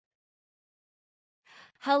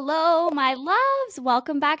Hello, my loves.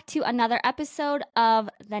 Welcome back to another episode of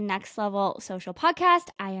the Next Level Social Podcast.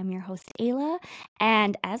 I am your host, Ayla.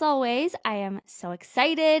 And as always, I am so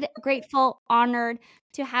excited, grateful, honored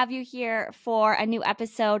to have you here for a new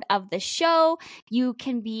episode of the show. You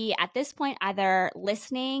can be at this point either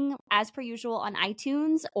listening as per usual on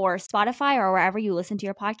iTunes or Spotify or wherever you listen to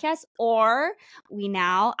your podcast, or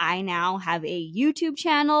I now have a YouTube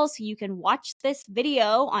channel so you can watch this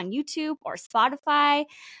video on YouTube or Spotify,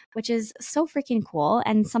 which is so freaking cool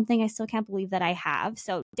and something I still can't believe that I have.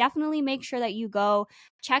 So definitely make sure that you go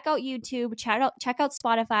check out YouTube, check out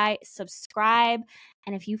Spotify, subscribe.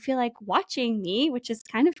 And if you feel like watching me, which is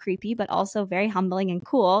kind of creepy, but also very humbling and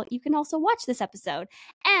cool, you can also watch this episode.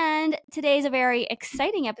 And today's a very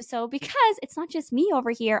exciting episode because it's not just me over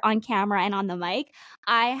here on camera and on the mic.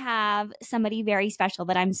 I have somebody very special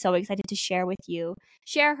that I'm so excited to share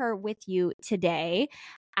her with you today.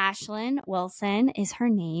 Ashlyn Wilson is her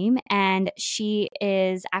name, and she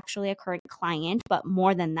is actually a current client, but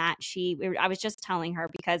more than that, I was just telling her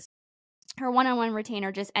because her one-on-one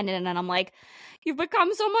retainer just ended, and I'm like, you've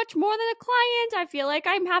become so much more than a client. I feel like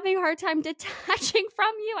I'm having a hard time detaching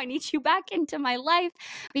from you. I need you back into my life,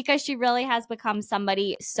 because she really has become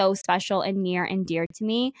somebody so special and near and dear to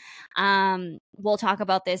me. We'll talk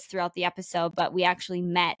about this throughout the episode, but we actually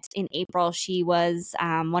met in April. She was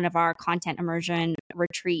one of our content immersion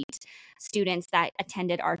retreat students that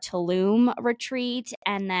attended our Tulum retreat.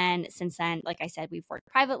 And then since then, like I said, we've worked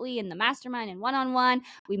privately in the mastermind and one-on-one.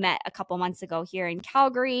 We met a couple months ago here in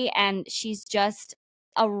Calgary, and she's just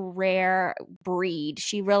a rare breed.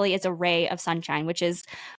 She really is a ray of sunshine, which is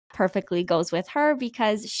perfectly goes with her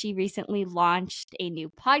because she recently launched a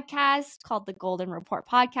new podcast called the Golden Report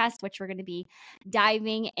Podcast, which we're going to be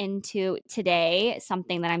diving into today,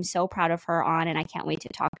 something that I'm so proud of her on, and I can't wait to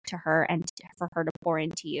talk to her and for her to pour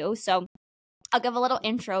into you. So I'll give a little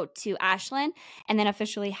intro to Ashlyn and then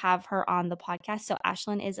officially have her on the podcast. So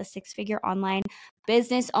Ashlyn is a six-figure online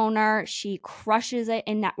business owner. She crushes it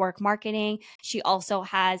in network marketing. She also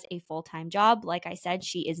has a full-time job. Like I said,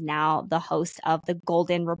 she is now the host of the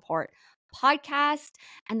Golden Report podcast.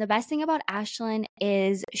 And the best thing about Ashlyn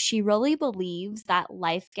is she really believes that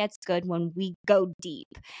life gets good when we go deep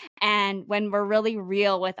and when we're really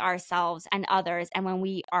real with ourselves and others, and when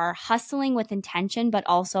we are hustling with intention, but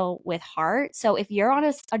also with heart. So if you're on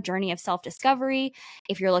a journey of self-discovery,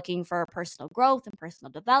 if you're looking for personal growth and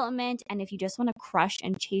personal development, and if you just want to crush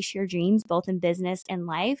and chase your dreams, both in business and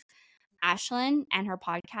life, Ashlyn and her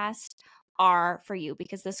podcast are for you,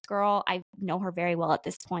 because this girl, I know her very well at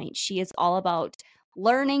this point. She is all about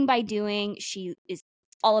learning by doing. She is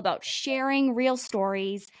all about sharing real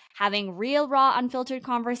stories, having real, raw, unfiltered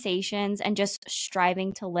conversations, and just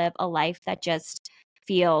striving to live a life that just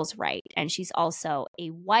feels right. And she's also a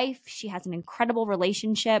wife. She has an incredible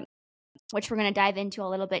relationship, which we're going to dive into a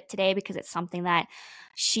little bit today because it's something that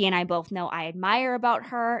she and I both know I admire about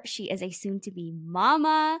her. She is a soon-to-be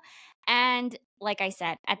mama. And like I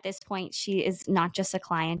said, at this point, she is not just a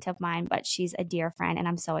client of mine, but she's a dear friend. And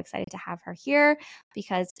I'm so excited to have her here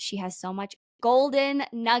because she has so much golden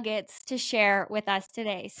nuggets to share with us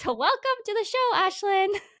today. So welcome to the show, Ashlyn.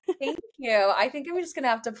 Thank you. I think I'm just going to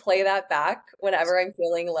have to play that back whenever I'm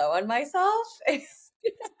feeling low on myself.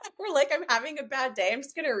 Or like I'm having a bad day. I'm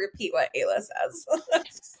just going to repeat what Ayla says.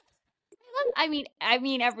 I mean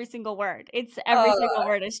every single word. Every single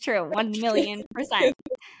word is true. 1,000,000%.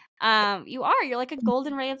 You're like a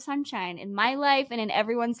golden ray of sunshine in my life and in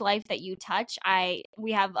everyone's life that you touch.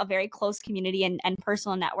 We have a very close community and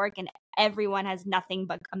personal network, and everyone has nothing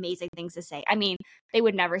but amazing things to say. I mean, they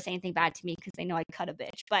would never say anything bad to me because they know I cut a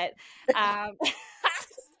bitch, but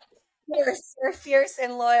You're fierce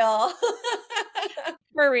and loyal.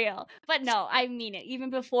 for real. But no, I mean it. Even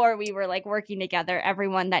before we were like working together,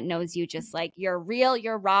 everyone that knows you, just like, you're real,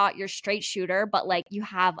 you're raw, you're straight shooter, but like you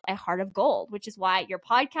have a heart of gold, which is why your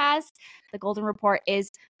podcast, The Golden Report,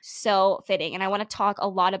 is so fitting. And I want to talk a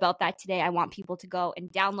lot about that today. I want people to go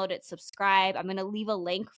and download it, subscribe. I'm going to leave a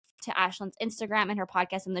link to Ashlyn's Instagram and her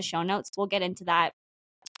podcast in the show notes. We'll get into that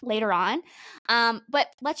later on. But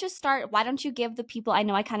let's just start. Why don't you give the people, I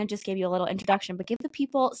know I kind of just gave you a little introduction, but give the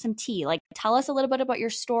people some tea. Like, tell us a little bit about your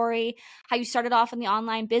story, how you started off in the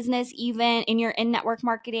online business, even in network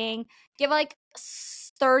marketing. Give like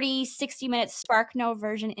 30, 60-minute spark note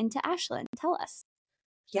version into Ashlyn. Tell us.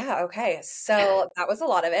 Yeah, okay. So that was a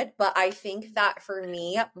lot of it, but I think that for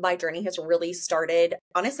me, my journey has really started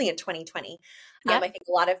honestly in 2020. Yep. I think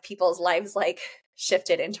a lot of people's lives like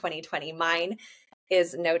shifted in 2020. Mine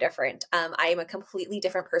is no different. I am a completely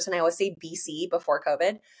different person. I always say BC before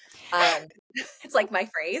COVID. It's like my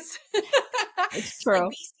phrase. It's Like true.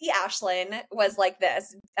 BC Ashlyn was like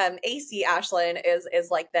this. AC Ashlyn is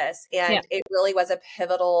like this. And it really was a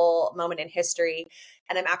pivotal moment in history.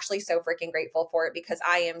 And I'm actually so freaking grateful for it because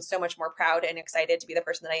I am so much more proud and excited to be the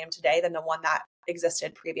person that I am today than the one that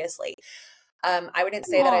existed previously. I wouldn't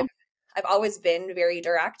say that I've always been very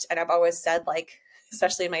direct, and I've always said, like,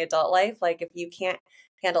 especially in my adult life, like, if you can't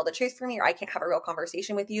handle the truth for me or I can't have a real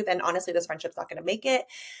conversation with you, then honestly, this friendship's not going to make it.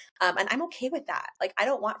 And I'm okay with that. Like, I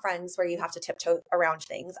don't want friends where you have to tiptoe around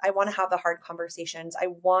things. I want to have the hard conversations. I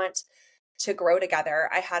want to grow together.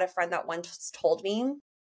 I had a friend that once told me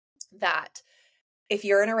that if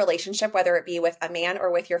you're in a relationship, whether it be with a man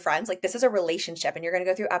or with your friends, like, this is a relationship and you're going to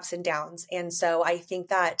go through ups and downs. And so I think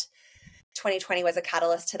that 2020 was a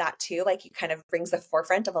catalyst to that too. Like, it kind of brings the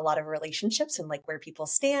forefront of a lot of relationships and like where people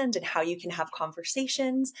stand and how you can have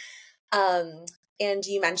conversations. And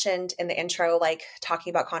you mentioned in the intro, like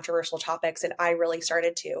talking about controversial topics, and I really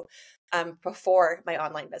started to before my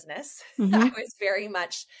online business. I was very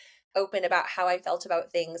much open about how I felt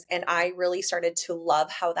about things. And I really started to love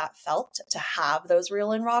how that felt to have those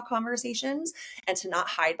real and raw conversations and to not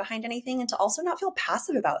hide behind anything and to also not feel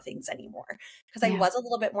passive about things anymore. Because I was a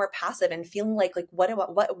little bit more passive and feeling like what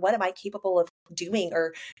am I capable of doing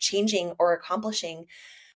or changing or accomplishing?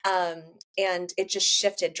 And it just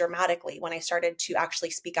shifted dramatically when I started to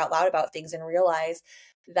actually speak out loud about things and realize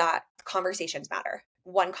that conversations matter.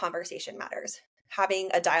 One conversation matters. Having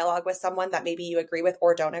a dialogue with someone that maybe you agree with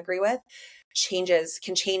or don't agree with can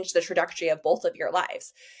change the trajectory of both of your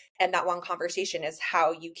lives. And that one conversation is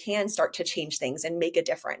how you can start to change things and make a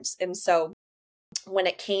difference. And so when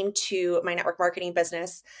it came to my network marketing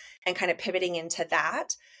business and kind of pivoting into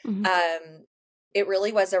that, it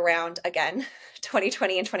really was around, again,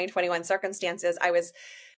 2020 and 2021 circumstances. I was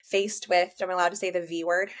faced with, am I allowed to say the V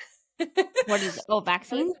word? What is it? Oh,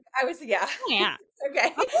 vaccine? Yeah. Oh, yeah. Okay.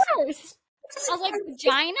 Of course. I was like,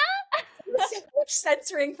 vagina? So much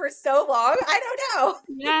censoring for so long. I don't know.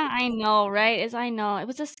 Yeah, I know, right? I know. It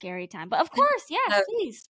was a scary time. But of course, yes,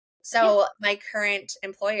 please. So my current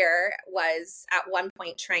employer was at one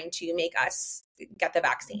point trying to make us get the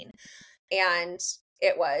vaccine. And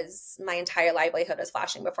it was, my entire livelihood was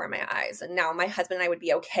flashing before my eyes. And now my husband and I would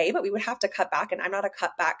be okay, but we would have to cut back. And I'm not a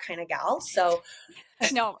cut back kind of gal. So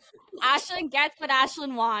no, Ashlyn gets what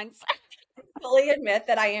Ashlyn wants. fully admit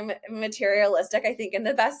that I am materialistic, I think, in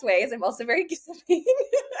the best ways. I'm also very giving.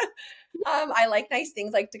 I like nice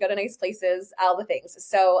things, like to go to nice places, all the things.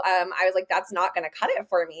 So I was like, that's not going to cut it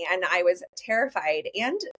for me. And I was terrified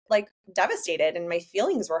and like devastated. And my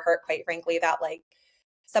feelings were hurt, quite frankly, that like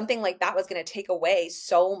something like that was going to take away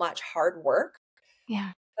so much hard work.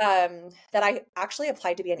 Yeah. That I actually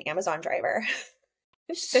applied to be an Amazon driver.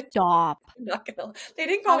 Stop. I'm not gonna. They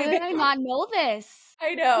didn't call How me. did I not know this?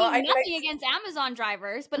 I know. I mean, nothing against Amazon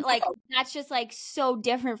drivers, but like that's just like so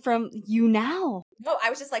different from you now. No, I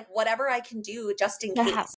was just like, whatever I can do just in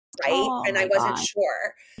case, right? Oh, and I wasn't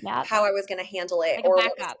sure how I was going to handle it, like or a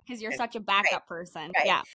backup, because you're such a backup person. Right.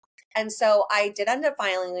 Yeah. And so I did end up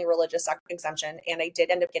filing a religious exemption, and I did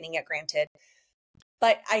end up getting it granted.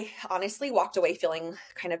 But I honestly walked away feeling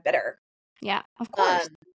kind of bitter. Yeah, of course.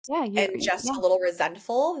 And just a little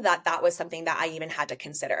resentful that that was something that I even had to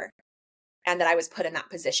consider and that I was put in that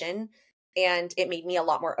position. And it made me a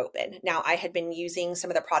lot more open. Now, I had been using some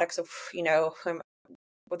of the products of,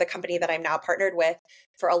 with the company that I'm now partnered with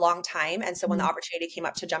for a long time. And so when the opportunity came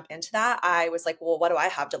up to jump into that, I was like, well, what do I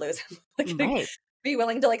have to lose? Be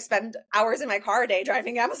willing to like spend hours in my car a day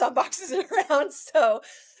driving Amazon boxes around. So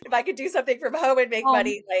if I could do something from home and make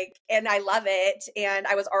money, and I love it. And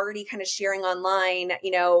I was already kind of sharing online,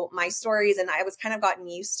 my stories, and I was kind of gotten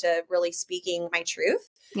used to really speaking my truth.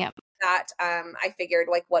 Yeah. That I figured,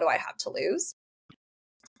 like, what do I have to lose?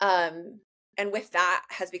 And with that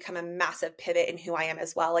has become a massive pivot in who I am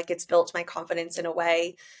as well. Like, it's built my confidence in a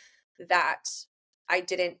way that I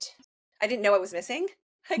didn't know I was missing,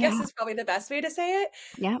 I guess is probably the best way to say it.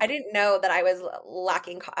 Yeah. I didn't know that I was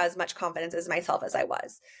lacking as much confidence as myself as I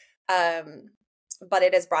was. But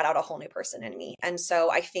it has brought out a whole new person in me. And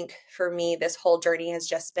so I think for me, this whole journey has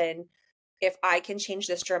just been, if I can change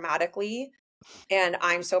this dramatically, and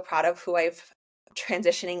I'm so proud of who I've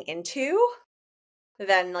transitioning into,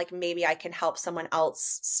 then like maybe I can help someone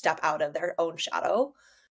else step out of their own shadow.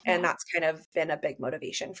 And that's kind of been a big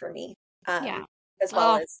motivation for me. As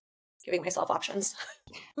well as giving myself options.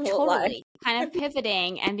 Totally. kind of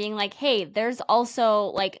pivoting and being like, hey, there's also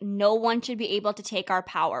like no one should be able to take our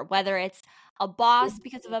power, whether it's a boss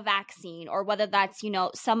because of a vaccine, or whether that's,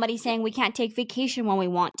 somebody saying we can't take vacation when we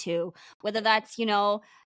want to, whether that's,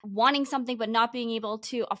 wanting something but not being able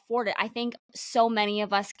to afford it. I think so many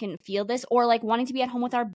of us can feel this, or like wanting to be at home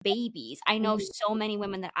with our babies. I know so many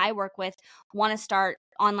women that I work with want to start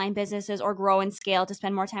online businesses or grow and scale to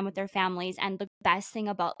spend more time with their families. And the best thing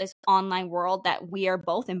about this online world that we are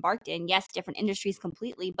both embarked in, yes, different industries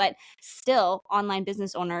completely, but still online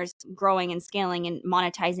business owners growing and scaling and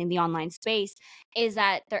monetizing the online space, is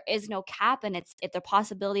that there is no cap, and the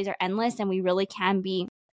possibilities are endless, and we really can be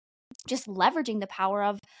just leveraging the power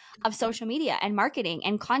of social media and marketing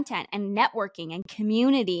and content and networking and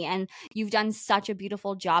community. And you've done such a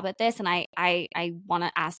beautiful job at this, and I want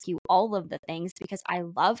to ask you all of the things, because I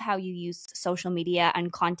love how you use social media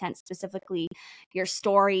and content, specifically your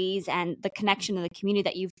stories and the connection to the community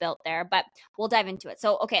that you've built there. But we'll dive into it.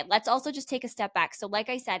 So okay, let's also just take a step back. So like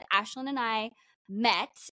I said, Ashlyn and I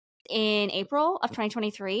met in April of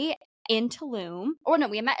 2023 in Tulum. Or no,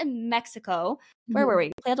 we met in Mexico. Where were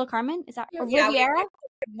we? Playa del Carmen? Is that, or Yeah, Riviera?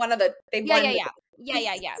 one of the, they blend.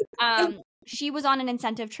 Yeah. She was on an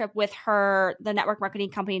incentive trip with the network marketing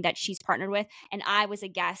company that she's partnered with, and I was a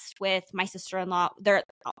guest with my sister-in-law. They're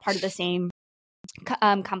part of the same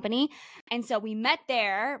company, and so we met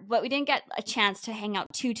there, but we didn't get a chance to hang out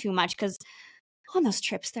too much, because on those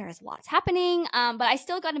trips there is lots happening. But I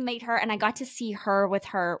still got to meet her, and I got to see her with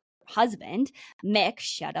her husband, Mick.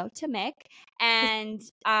 Shout out to Mick. And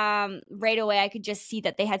right away I could just see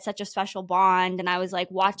that they had such a special bond, and I was like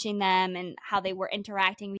watching them and how they were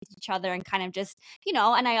interacting with each other, and kind of just,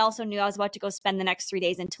 and I also knew I was about to go spend the next 3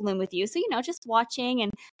 days in Tulum with you, so just watching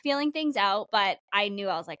and feeling things out. But I knew,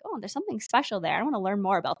 I was like, oh, there's something special there. I want to learn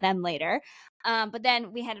more about them later. But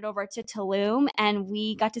then we headed over to Tulum, and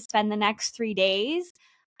we got to spend the next 3 days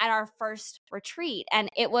at our first retreat. And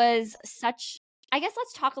it was such, I guess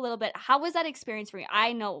let's talk a little bit. How was that experience for you?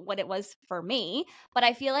 I know what it was for me, but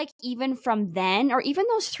I feel like even from then, or even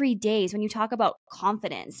those 3 days, when you talk about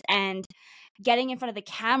confidence and getting in front of the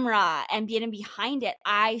camera and being behind it,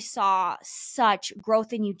 I saw such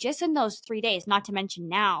growth in you just in those 3 days, not to mention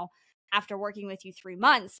now after working with you 3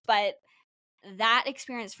 months. But that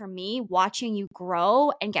experience for me, watching you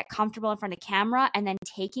grow and get comfortable in front of camera, and then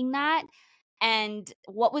taking that. And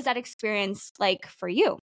what was that experience like for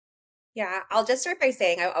you? Yeah, I'll just start by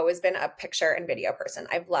saying I've always been a picture and video person.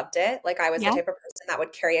 I've loved it. Like I was the Yeah, type of person that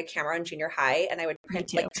would carry a camera in junior high, and I would me print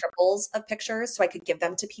too. like triples of pictures so I could give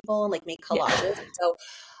them to people and like make Yeah. collages. So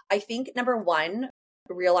I think number one,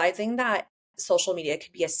 realizing that social media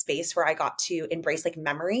could be a space where I got to embrace like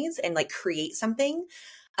memories and like create something.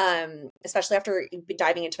 Especially after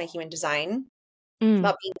diving into my human design Mm.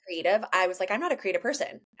 about being creative, I was like, I'm not a creative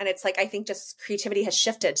person. And it's like, I think just creativity has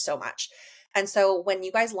shifted so much. And so when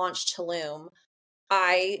you guys launched Tulum,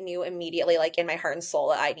 I knew immediately, like in my heart and soul,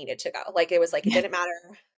 that I needed to go. Like it was like, it didn't matter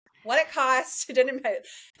what it cost. It didn't matter.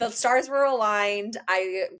 The stars were aligned.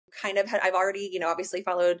 I kind of had, I've already, obviously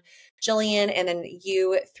followed Jillian and then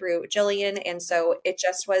you through Jillian. And so it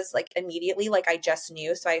just was like immediately, like I just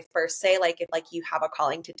knew. So I first say like, if like you have a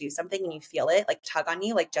calling to do something and you feel it like tug on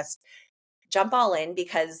you, like just jump all in,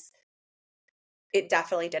 because it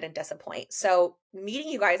definitely didn't disappoint. So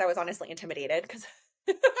meeting you guys, I was honestly intimidated because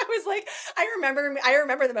I was like, I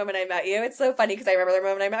remember the moment I met you. It's so funny because I remember the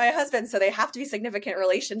moment I met my husband. So they have to be significant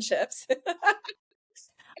relationships.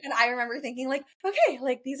 And I remember thinking like, okay,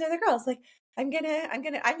 like these are the girls. Like I'm gonna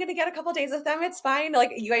get a couple days with them. It's fine.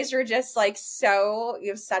 Like you guys are just like you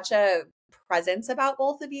have such a presence about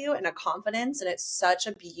both of you and a confidence, and it's such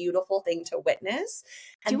a beautiful thing to witness.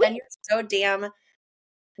 Do And we? then you're so damn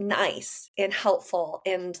nice and helpful.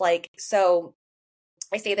 And like, so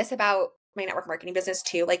I say this about my network marketing business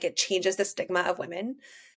too. Like it changes the stigma of women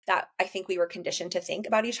that I think we were conditioned to think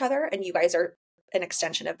about each other. And you guys are an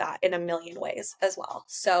extension of that in a million ways as well.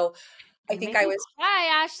 So I You think make me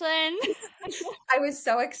cry, Ashlyn. I was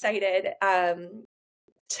so excited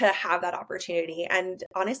to have that opportunity, and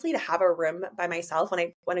honestly to have a room by myself.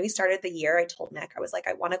 When we started the year, I told Nick, I was like,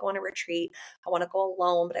 I want to go on a retreat. I want to go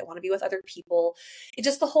alone, but I want to be with other people. It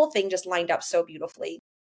just, the whole thing just lined up so beautifully.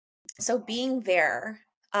 So being there,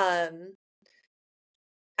 I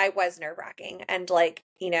was nerve-wracking, and like,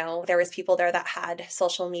 there was people there that had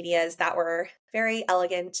social medias that were very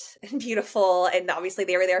elegant and beautiful, and obviously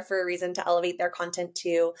they were there for a reason to elevate their content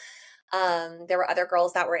too. There were other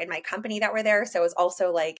girls that were in my company that were there, so it was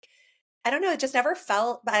also like, I don't know, it just never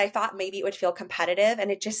felt, but I thought maybe it would feel competitive,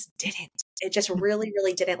 and it just didn't. It just really,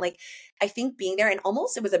 really didn't. Like, I think being there, and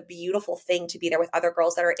almost it was a beautiful thing to be there with other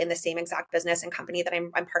girls that are in the same exact business and company that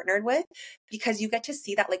I'm partnered with, because you get to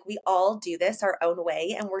see that like we all do this our own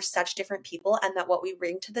way and we're such different people, and that what we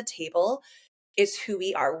bring to the table is who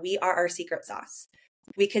we are. We are our secret sauce.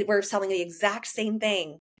 We're selling the exact same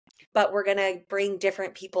thing, but we're going to bring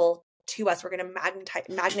different people to us. We're going to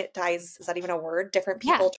magnetize, is that even a word? Different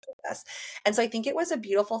people to us. And so I think it was a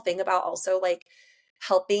beautiful thing about also like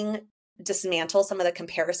helping dismantle some of the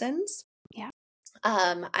comparisons. Yeah.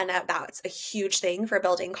 And that's a huge thing for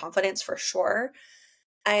building confidence for sure.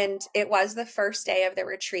 And it was the first day of the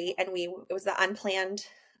retreat, and it was the unplanned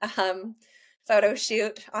photo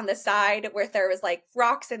shoot on the side where there was like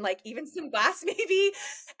rocks and like even some glass maybe.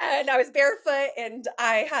 And I was barefoot and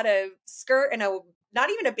I had a skirt and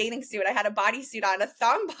not even a bathing suit. I had a bodysuit on, a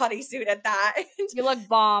thong bodysuit at that. And you look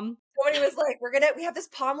bomb. somebody was like, we have this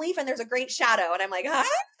palm leaf and there's a great shadow. And I'm like, huh?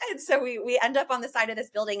 And so we end up on the side of this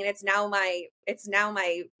building, and it's now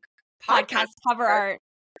my podcast cover art.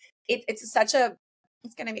 It's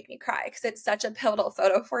going to make me cry because it's such a pivotal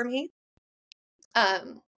photo for me.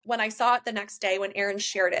 When I saw it the next day, when Erin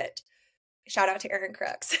shared it, shout out to Erin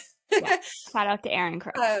Crooks. Yeah. Shout out to Erin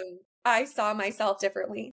Crooks. I saw myself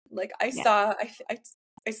differently. Like I saw,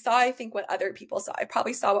 I think what other people saw. I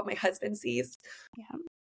probably saw what my husband sees. Yeah.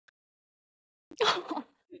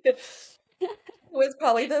 It was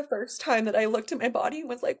probably the first time that I looked at my body and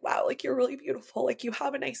was like, wow, like you're really beautiful. Like you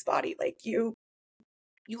have a nice body. Like you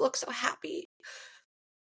look so happy.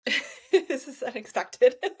 This is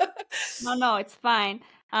unexpected. No, it's fine.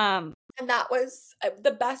 And that was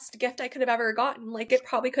the best gift I could have ever gotten. Like it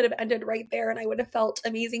probably could have ended right there and I would have felt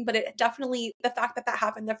amazing. But it definitely, the fact that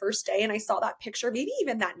happened the first day and I saw that picture, maybe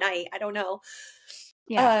even that night, I don't know.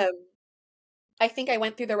 Yeah. I think I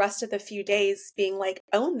went through the rest of the few days being like,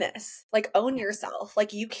 own this, like own yourself.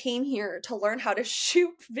 Like you came here to learn how to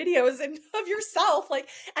shoot videos of yourself. Like,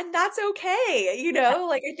 and that's okay. You know,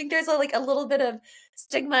 like I think there's a little bit of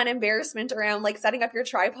stigma and embarrassment around like setting up your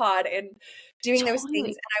tripod and doing those things.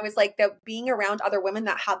 And I was like, being around other women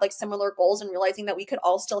that had like similar goals and realizing that we could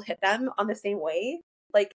all still hit them on the same way.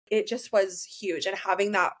 Like it just was huge. And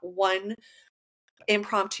having that one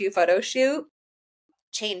impromptu photo shoot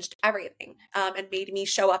changed everything and made me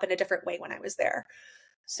show up in a different way when I was there.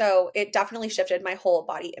 So it definitely shifted my whole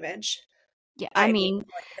body image. Yeah, I mean,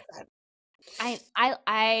 I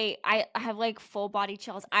have like full body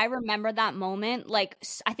chills. I remember that moment. Like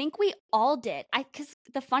I think we all did. Because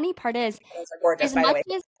the funny part is, those are gorgeous, by the way.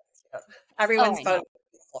 Everyone's photo is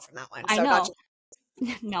beautiful from that one. I know.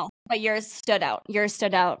 No, but yours stood out. Yours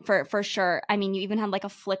stood out for sure. I mean, you even had like a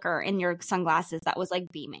flicker in your sunglasses that was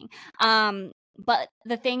like beaming. But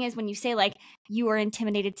the thing is, when you say like you were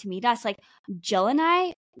intimidated to meet us, like Jill and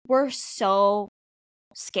I were so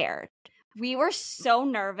scared. We were so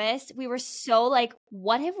nervous. We were so like,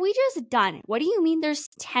 what have we just done? What do you mean there's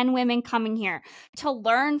 10 women coming here to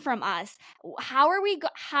learn from us? How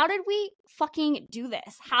did we fucking do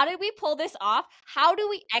this? How did we pull this off? How do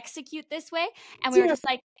we execute this way? And we were just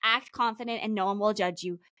like, act confident and no one will judge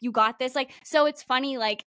you. You got this. Like, so it's funny.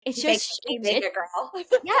 Like, it's just, you make it, girl.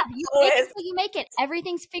 Yeah, you make it.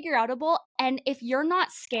 Everything's figure outable. And if you're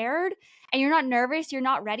not scared and you're not nervous, you're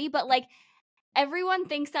not ready. But like, everyone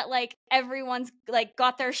thinks that like everyone's like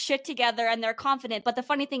got their shit together and they're confident. But the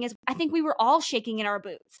funny thing is, I think we were all shaking in our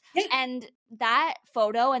boots. Yeah. And that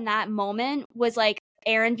photo and that moment was like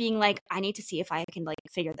Erin being like, I need to see if I can like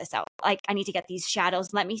figure this out. Like I need to get these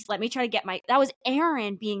shadows. Let me try to get that was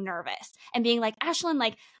Erin being nervous and being like, Ashlyn,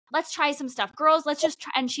 like, let's try some stuff. Girls, let's just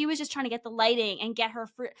try. And she was just trying to get the lighting and get her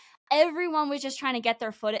fruit. Everyone was just trying to get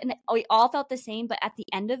their foot. And we all felt the same. But at the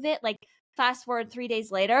end of it, like fast forward 3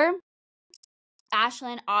 days later,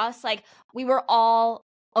 Ashlyn, us, like we were all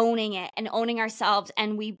owning it and owning ourselves.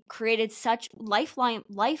 And we created such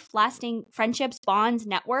life-lasting friendships, bonds,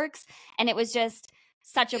 networks. And it was just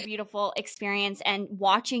such a beautiful experience. And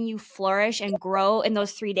watching you flourish and grow in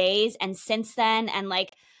those 3 days. And since then, and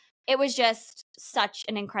like, it was just such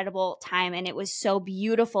an incredible time. And it was so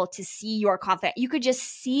beautiful to see your confidence. You could just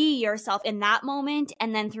see yourself in that moment.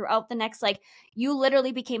 And then throughout the next, like you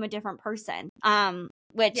literally became a different person.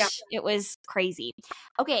 It was crazy.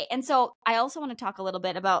 Okay. And so I also want to talk a little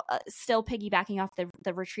bit about still piggybacking off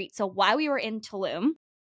the retreat. So while we were in Tulum,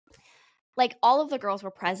 like all of the girls were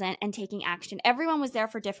present and taking action. Everyone was there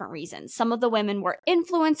for different reasons. Some of the women were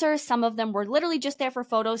influencers. Some of them were literally just there for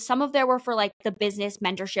photos. Some of them were for like the business,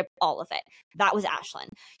 mentorship, all of it. That was Ashlyn.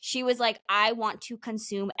 She was like, I want to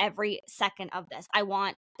consume every second of this. I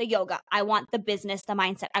want the yoga. I want the business, the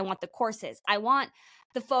mindset. I want the courses. I want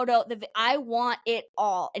the photo. I want it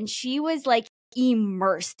all. And she was like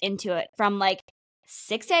immersed into it from like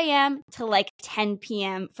 6 a.m. to like 10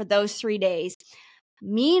 p.m. for those 3 days.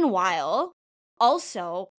 Meanwhile,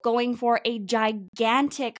 also going for a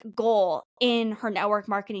gigantic goal in her network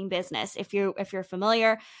marketing business. If you're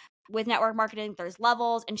familiar with network marketing, there's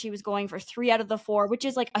levels, and she was going for 3 out of the 4, which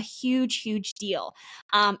is like a huge deal.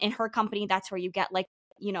 In her company, that's where you get like,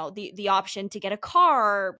 you know, the option to get a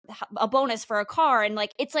car, a bonus for a car, and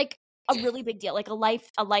like it's like a really big deal, like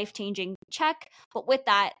a life-changing check. But with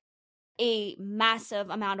that, a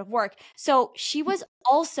massive amount of work. So she was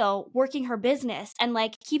also working her business and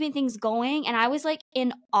like keeping things going. And I was like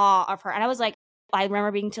in awe of her. And I was like, I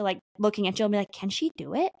remember being to like looking at Jill and be like, can she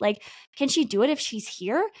do it? Like, can she do it if she's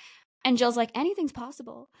here? And Jill's like, anything's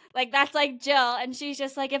possible. Like, that's like Jill. And she's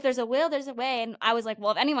just like, if there's a will, there's a way. And I was like,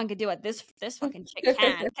 well, if anyone could do it, this fucking chick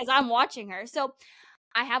can, because I'm watching her. So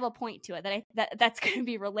I have a point to it that's going to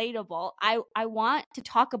be relatable. I want to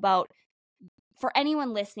talk about, for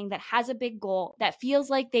anyone listening that has a big goal, that feels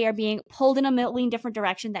like they are being pulled in a million different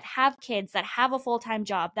directions, that have kids, that have a full-time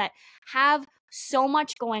job, that have so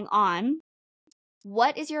much going on.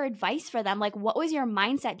 What is your advice for them? Like, what was your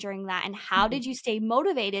mindset during that? And how did you stay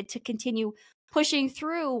motivated to continue pushing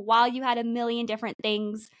through while you had a million different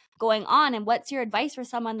things going on? And what's your advice for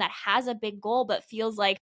someone that has a big goal but feels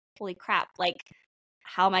like, holy crap, like,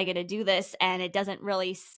 how am I going to do this? And it doesn't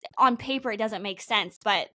really, on paper, it doesn't make sense,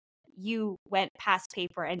 but you went past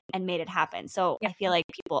paper and made it happen. So I feel like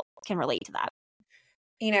people can relate to that.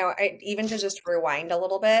 You know, even to just rewind a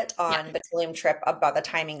little bit on the Tulum trip about the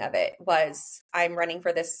timing of it was I'm running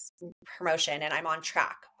for this promotion and I'm on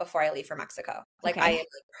track before I leave for Mexico. Like I am like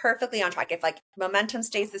perfectly on track. If like momentum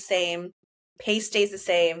stays the same, pace stays the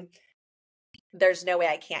same, there's no way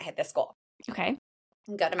I can't hit this goal. Okay.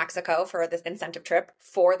 Go to Mexico for this incentive trip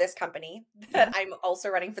for this company that I'm also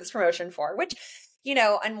running for this promotion for, which, you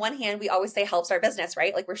know, on one hand, we always say helps our business,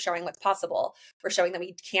 right? Like we're showing what's possible. We're showing that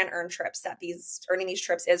we can earn trips, that earning these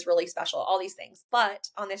trips is really special, all these things. But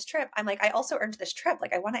on this trip, I'm like, I also earned this trip.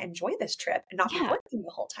 Like I want to enjoy this trip and not be working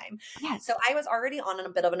the whole time. Yes. So I was already on a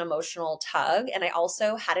bit of an emotional tug. And I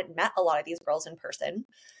also hadn't met a lot of these girls in person.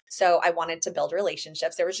 So I wanted to build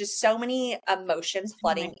relationships. There was just so many emotions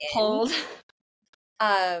flooding in.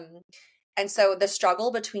 And so the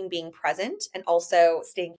struggle between being present and also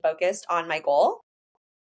staying focused on my goal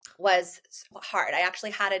was hard. I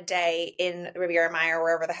actually had a day in Riviera Maya,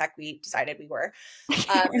 wherever the heck we decided we were,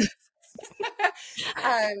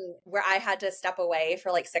 where I had to step away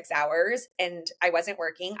for like 6 hours and I wasn't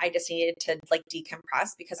working. I just needed to like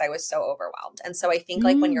decompress because I was so overwhelmed. And so I think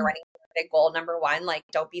like when you're running a big goal, number one, like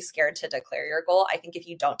don't be scared to declare your goal. I think if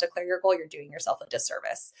you don't declare your goal, you're doing yourself a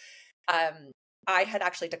disservice. I had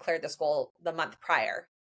actually declared this goal the month prior,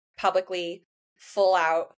 publicly, full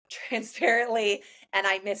out, transparently, and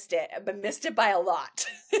I missed it, but missed it by a lot.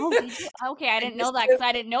 Oh, did you? Okay, I didn't know that because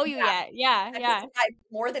I didn't know you yet. Yeah. I missed it by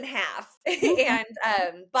more than half,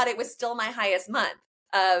 and but it was still my highest month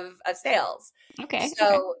of sales. Okay.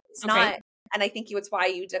 So it's not. And I think it's why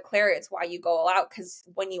you declare it. It's why you go all out. Because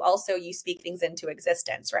when you speak things into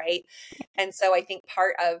existence, right? And so I think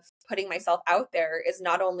part of putting myself out there is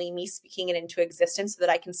not only me speaking it into existence so that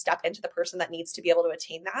I can step into the person that needs to be able to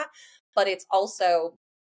attain that, but it's also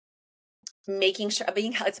making sure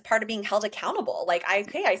it's a part of being held accountable. Like I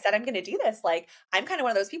said, I'm going to do this. Like, I'm kind of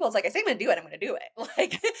one of those people. It's like, I say I'm going to do it. I'm going to do it.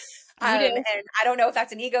 Like, and I don't know if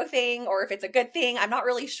that's an ego thing or if it's a good thing. I'm not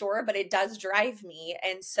really sure, but it does drive me.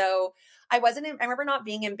 And so I remember not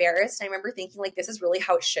being embarrassed. I remember thinking like, this is really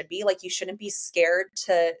how it should be. Like, you shouldn't be scared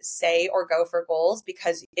to say or go for goals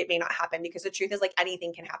because it may not happen, because the truth is like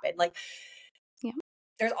anything can happen. Like,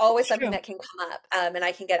 there's always something that can come up. And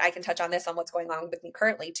I can touch on this on what's going on with me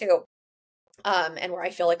currently too. And where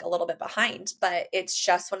I feel like a little bit behind, but it's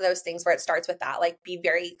just one of those things where it starts with that, like, be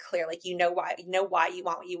very clear, like, you know why you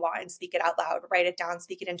want what you want, and speak it out loud, write it down,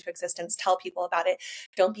 speak it into existence, tell people about it.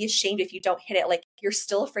 Don't be ashamed if you don't hit it. Like, you're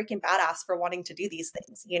still a freaking badass for wanting to do these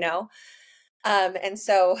things, you know? And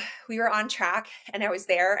so we were on track and I was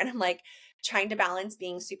there and I'm like trying to balance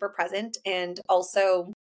being super present and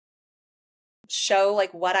also show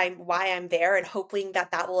like why I'm there, and hoping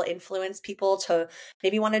that will influence people to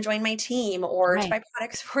maybe want to join my team or to buy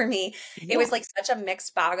products for me. It was like such a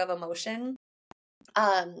mixed bag of emotion.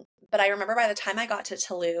 But I remember by the time I got to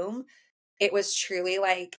Tulum, it was truly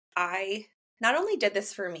like, I not only did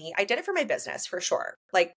this for me, I did it for my business for sure.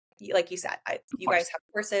 Like you said, you guys have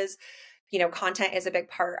courses, you know, content is a big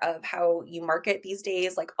part of how you market these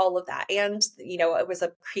days, like all of that. And, you know, it was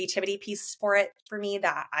a creativity piece for me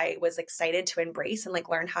that I was excited to embrace and like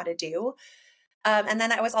learn how to do. And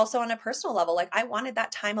then I was also on a personal level, like I wanted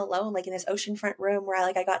that time alone, like in this oceanfront room where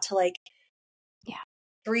I got to like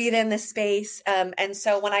breathe in the space. And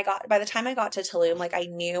so by the time I got to Tulum, like I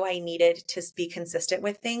knew I needed to be consistent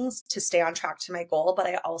with things to stay on track to my goal. But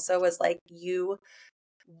I also was like, you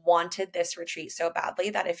wanted this retreat so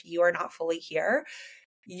badly that if you are not fully here,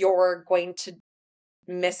 you're going to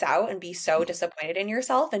miss out and be so disappointed in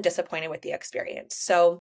yourself and disappointed with the experience.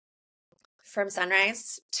 So from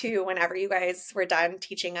sunrise to whenever you guys were done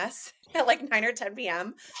teaching us at like 9 or 10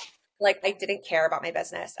 p.m., like I didn't care about my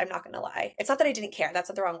business. I'm not going to lie. It's not that I didn't care. That's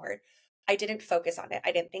not the wrong word. I didn't focus on it.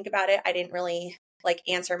 I didn't think about it. I didn't really like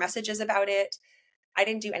answer messages about it. I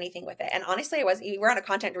didn't do anything with it. And honestly, we're on a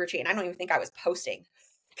content retreat and I don't even think I was posting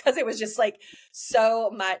because it was just like so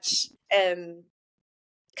much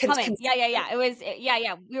Coming. Yeah. It was,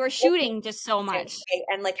 yeah. We were shooting just so much.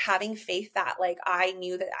 And like having faith that like I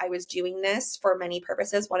knew that I was doing this for many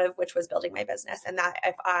purposes, one of which was building my business, and that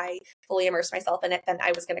if I fully immersed myself in it, then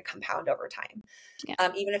I was going to compound over time.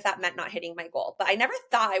 Yeah. Even if that meant not hitting my goal. But I never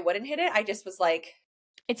thought I wouldn't hit it. I just was like,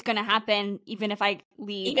 it's going to happen even if I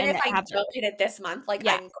leave. Even if I don't hit it this month, like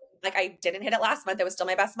I didn't hit it last month. It was still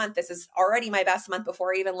my best month. This is already my best month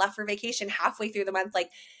before I even left for vacation halfway through the month. Like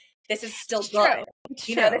this is still good.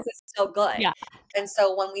 You know, this is still good. Yeah. And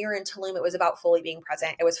so when we were in Tulum, it was about fully being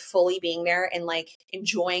present. It was fully being there and like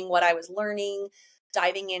enjoying what I was learning,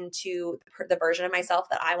 diving into the version of myself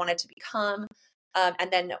that I wanted to become.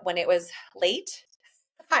 And then when it was late,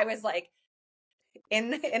 I was like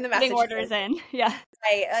in the message. Putting orders in. Yeah.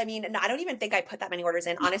 I mean, I don't even think I put that many orders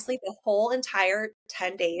in. Honestly, the whole entire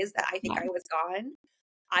 10 days that I think I was gone,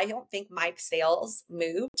 I don't think my sales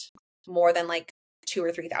moved more than like $2,000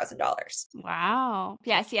 or $3,000. Wow.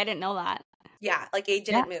 Yeah. See, I didn't know that. Yeah. Like it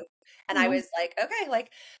didn't move. And I was like, okay,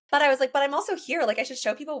 like, but I was like, but I'm also here. Like I should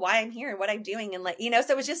show people why I'm here and what I'm doing. And like, you know,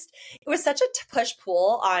 so it was such a push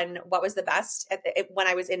pull on what was the best when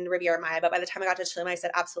I was in Riviera Maya. But by the time I got to Tulum, I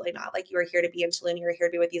said, absolutely not. Like you are here to be in Tulum. You are here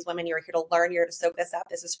to be with these women. You are here to learn. You're here to soak this up.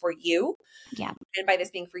 This is for you. Yeah. And by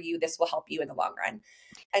this being for you, this will help you in the long run.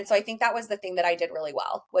 And so I think that was the thing that I did really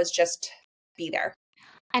well, was just be there.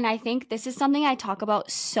 And I think this is something I talk about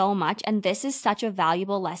so much. And this is such a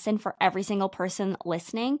valuable lesson for every single person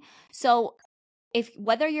listening. So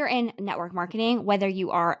whether you're in network marketing, whether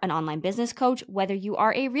you are an online business coach, whether you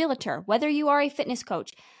are a realtor, whether you are a fitness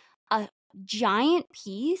coach, a giant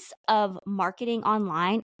piece of marketing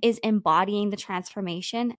online is embodying the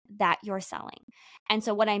transformation that you're selling. And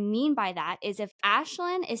so what I mean by that is if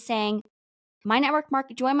Ashlyn is saying,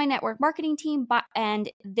 join my network marketing team,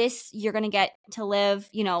 and this you're going to get to live,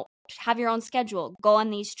 you know, have your own schedule, go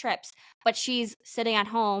on these trips, but she's sitting at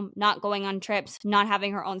home, not going on trips, not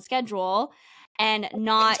having her own schedule, and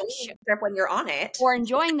not enjoying the trip when you're on it, or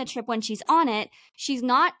enjoying the trip when she's on it, she's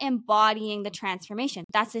not embodying the transformation.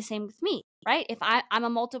 That's the same with me, right? If I'm a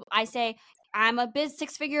multiple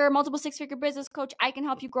six-figure business coach, I can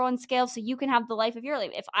help you grow and scale so you can have the life of your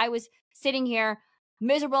life. If I was sitting here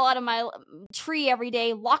miserable out of my tree every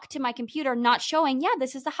day, locked to my computer, not showing,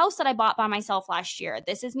 this is the house that I bought by myself last year.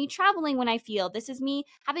 This is me traveling when I feel. This is me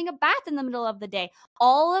having a bath in the middle of the day.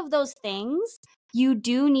 All of those things you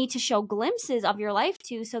do need to show glimpses of your life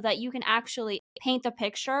to so that you can actually paint the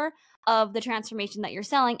picture of the transformation that you're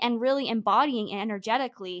selling and really embodying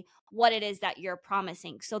energetically what it is that you're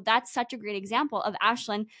promising. So that's such a great example of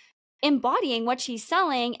Ashlyn embodying what she's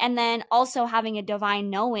selling and then also having a divine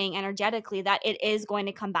knowing energetically that it is going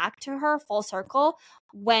to come back to her full circle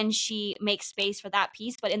when she makes space for that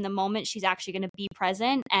piece. But in the moment, she's actually going to be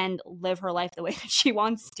present and live her life the way that she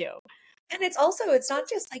wants to. And it's not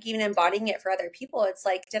just like even embodying it for other people. It's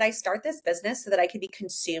like, did I start this business so that I could be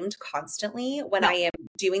consumed constantly when I am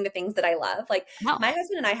doing the things that I love? Like my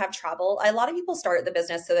husband and I have traveled. A lot of people start the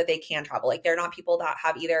business so that they can travel. Like they're not people that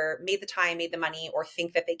have either made the time, made the money, or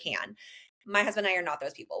think that they can. My husband and I are not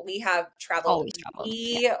those people. We have traveled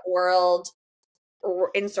the world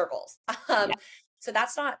in circles. So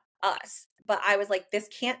that's not us. But I was like, this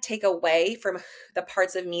can't take away from the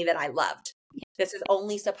parts of me that I loved. This is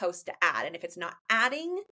only supposed to add. And if it's not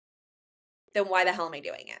adding, then why the hell am I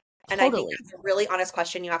doing it? And I think that's a really honest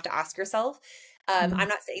question you have to ask yourself. I'm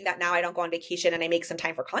not saying that now I don't go on vacation and I make some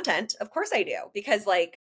time for content. Of course I do, because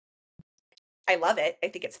like, I love it. I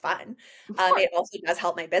think it's fun. It also does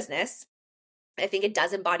help my business. I think it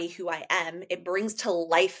does embody who I am. It brings to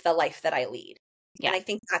life the life that I lead. Yeah. And I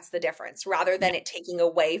think that's the difference. Rather than it taking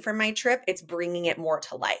away from my trip, it's bringing it more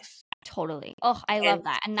to life. Totally. Oh, I love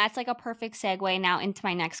that. And that's like a perfect segue now into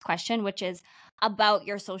my next question, which is about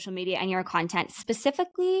your social media and your content.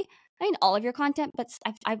 Specifically, I mean, all of your content, but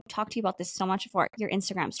I've talked to you about this so much before, your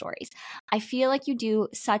Instagram stories. I feel like you do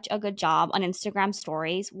such a good job on Instagram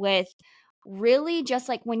stories with really just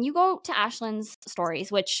like when you go to Ashlyn's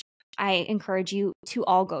stories, which I encourage you to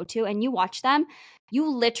all go to, and you watch them, you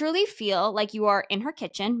literally feel like you are in her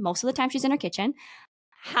kitchen. Most of the time she's in her kitchen,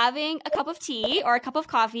 having a cup of tea or a cup of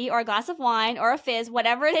coffee or a glass of wine or a fizz,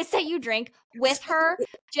 whatever it is that you drink, with her,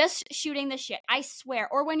 just shooting the shit. I swear.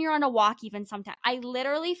 Or when you're on a walk, even sometimes. I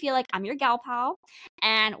literally feel like I'm your gal pal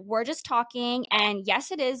and we're just talking. And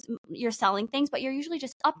yes, it is, you're selling things, but you're usually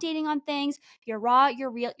just updating on things. You're raw,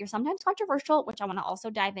 you're real, you're sometimes controversial, which I want to also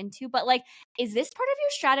dive into. But like, is this part of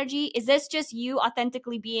your strategy? Is this just you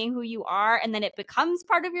authentically being who you are and then it becomes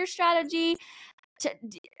part of your strategy?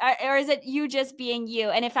 Or is it you just being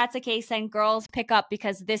you? And if that's the case, then girls, pick up,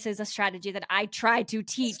 because this is a strategy that I try to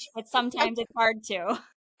teach, but sometimes it's hard to.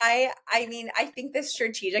 I mean, I think the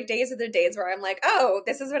strategic days are the days where I'm like, oh,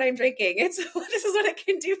 this is what I'm drinking. This is what it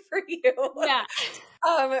can do for you. Yeah.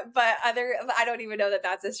 But I don't even know that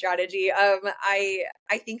that's a strategy. I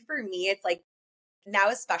think for me, it's like now,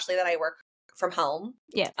 especially that I work from home.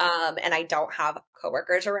 Yeah. And I don't have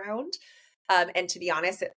coworkers around. And to be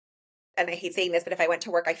honest, and I hate saying this, but if I went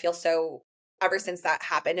to work, I feel so, ever since that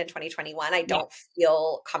happened in 2021, I don't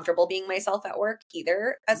feel comfortable being myself at work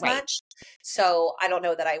either as much. So I don't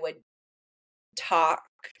know that I would talk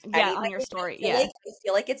on your story. I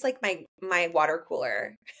feel like it's like my water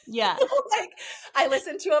cooler. Yeah. Like I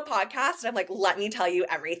listen to a podcast and I'm like, let me tell you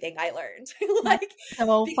everything I learned. Like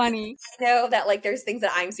so funny. I know that like there's things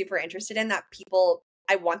that I'm super interested in that people,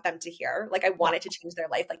 I want them to hear. Like I want it to change their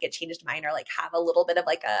life, like it changed mine, or like have a little bit of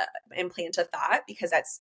like a implanted thought, because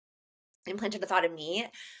that's implanted a thought in me.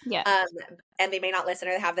 Yeah. And they may not listen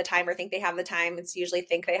or have the time or think they have the time. It's usually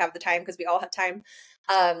think they have the time because we all have time.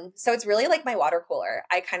 So it's really like my water cooler.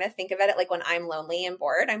 I kind of think of it like when I'm lonely and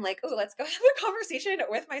bored, I'm like, oh, let's go have a conversation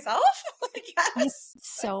with myself. Like, yes.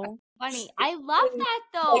 So funny. I love that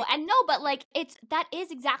though. Like, and no, but like that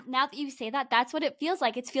is exact, now that you say that, that's what it feels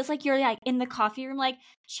like. It feels like you're like in the coffee room, like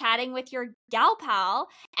chatting with your gal pal.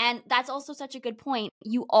 And that's also such a good point.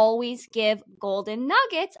 You always give golden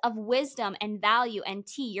nuggets of wisdom and value and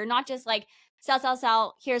tea. You're not just like,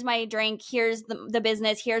 sell. Here's my drink. Here's the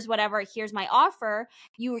business. Here's whatever. Here's my offer.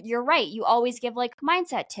 You're right. You always give like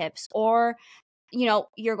mindset tips, or you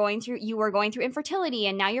were going through infertility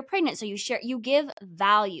and now you're pregnant, so you give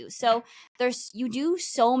value. So you do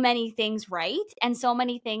so many things right, and so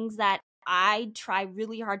many things that I try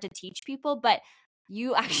really hard to teach people, but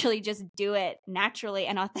you actually just do it naturally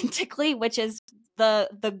and authentically, which is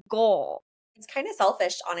the goal. it's kind of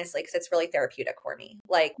selfish, honestly, because it's really therapeutic for me.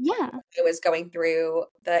 Like, Yeah. I was going through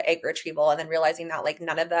the egg retrieval and then realizing that like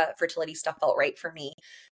none of the fertility stuff felt right for me,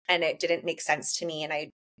 and it didn't make sense to me. And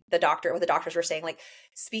what the doctors were saying, like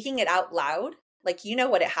speaking it out loud, like,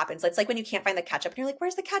 what it happens. It's like when you can't find the ketchup and you're like,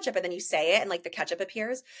 where's the ketchup? And then you say it and like the ketchup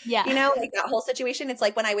appears, Yeah. like that whole situation. It's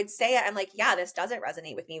like when I would say it, I'm like, yeah, this doesn't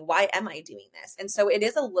resonate with me. Why am I doing this? And so it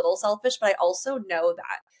is a little selfish, but I also know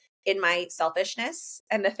that in my selfishness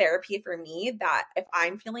and the therapy for me, that if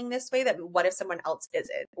I'm feeling this way, that what if someone else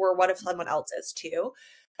isn't, or what if someone else is too?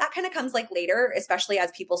 That kind of comes like later, especially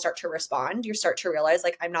as people start to respond, you start to realize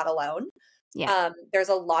like, I'm not alone. Yeah. There's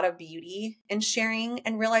a lot of beauty in sharing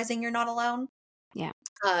and realizing you're not alone. Yeah.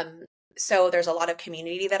 So there's a lot of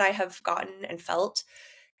community that I have gotten and felt,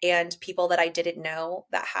 and people that I didn't know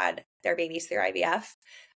that had their babies through IVF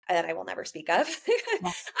that I will never speak of.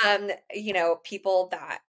 People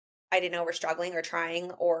that I didn't know were struggling or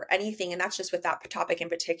trying or anything. And that's just with that topic in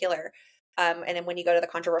particular. And then when you go to the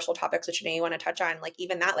controversial topics, which you want to touch on, like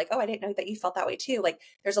even that, like, oh, I didn't know that you felt that way too. Like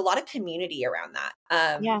there's a lot of community around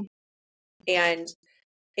that. And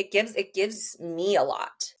it gives me a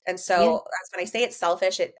lot. And so that's when I say it's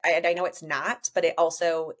selfish. I know it's not, but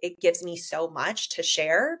it gives me so much to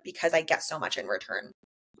share because I get so much in return.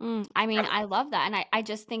 I mean, I love that. And I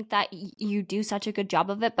just think that you do such a good job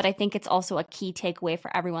of it. But I think it's also a key takeaway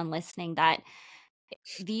for everyone listening that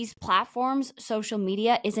these platforms, social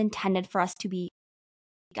media, is intended for us to be,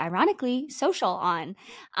 ironically, social on.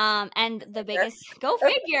 And the biggest, go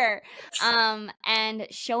figure, and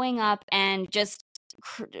showing up and just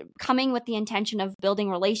coming with the intention of building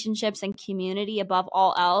relationships and community above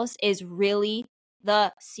all else is really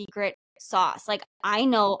the secret sauce. Like I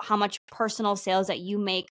know how much personal sales that you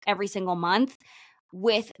make every single month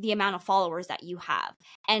with the amount of followers that you have,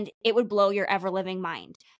 and it would blow your ever living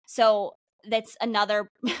mind. So that's another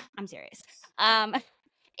I'm serious.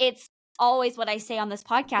 It's always what I say on this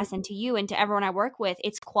podcast and to you and to everyone I work with.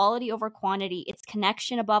 It's quality over quantity. It's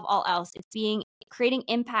connection above all else. It's creating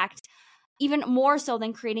impact even more so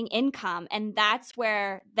than creating income. And that's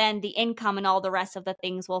where then the income and all the rest of the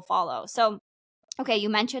things will follow. So, okay, you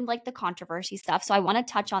mentioned like the controversy stuff. So I want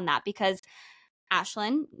to touch on that because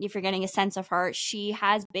Ashlyn, if you're getting a sense of her, she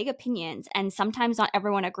has big opinions and sometimes not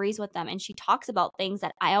everyone agrees with them. And she talks about things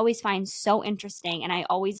that I always find so interesting. And I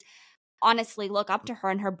always honestly look up to her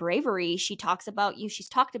and her bravery. She's talked about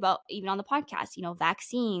even on the podcast,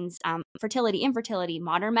 vaccines, fertility, infertility,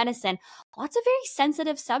 modern medicine, lots of very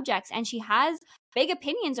sensitive subjects. And she has big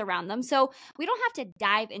opinions around them. So we don't have to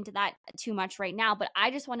dive into that too much right now, but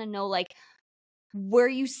I just want to know, like, were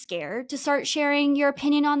you scared to start sharing your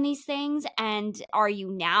opinion on these things? And are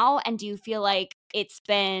you now? And do you feel like it's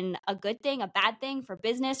been a good thing, a bad thing for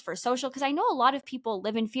business, for social? Because I know a lot of people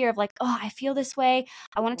live in fear of like, oh, I feel this way.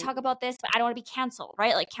 I want to talk about this, but I don't want to be canceled,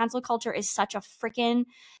 right? Like cancel culture is such a freaking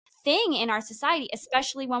thing in our society,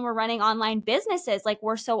 especially when we're running online businesses. Like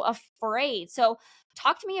we're so afraid. So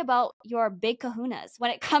talk to me about your big kahunas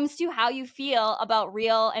when it comes to how you feel about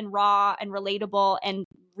real and raw and relatable and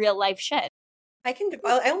real life shit. I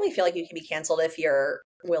only feel like you can be canceled if you're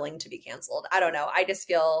willing to be canceled. I don't know. I just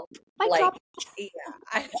feel Mic like, drop.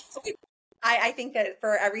 yeah, I think that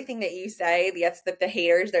for everything that you say, yes, the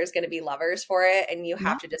haters, there's going to be lovers for it. And you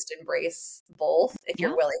have to just embrace both if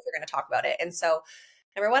you're willing, if you're going to talk about it. And so,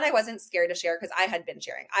 number one, I wasn't scared to share because I had been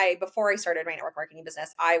sharing. Before I started my network marketing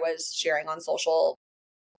business, I was sharing on social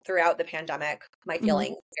throughout the pandemic, my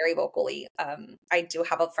feelings very vocally. I do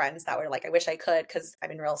have friends that were like, I wish I could because I'm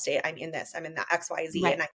in real estate, I'm in this, I'm in that XYZ.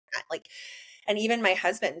 Right. And I like, and even my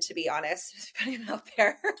husband, to be honest, putting him out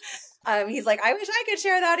there, he's like, I wish I could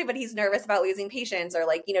share that, but he's nervous about losing patients or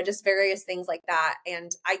like, just various things like that. And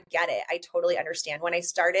I get it. I totally understand. When I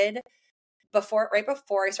started right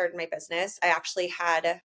before I started my business, I actually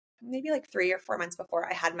had maybe like 3 or 4 months before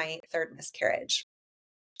I had my third miscarriage.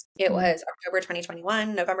 It was October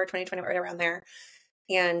 2021, November 2020, right around there.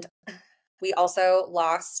 And we also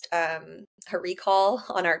lost a recall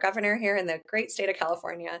on our governor here in the great state of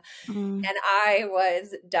California. And I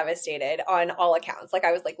was devastated on all accounts. Like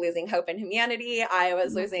I was like losing hope in humanity. I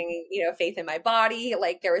was losing, faith in my body.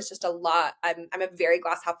 Like there was just a lot. I'm a very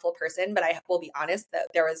glass half full person, but I will be honest that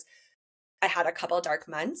I had a couple of dark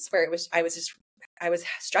months where I was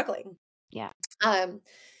struggling. Yeah.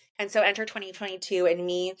 And so enter 2022 and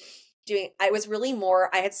me I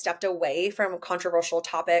had stepped away from controversial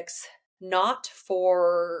topics, not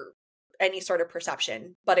for any sort of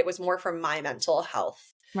perception, but it was more for my mental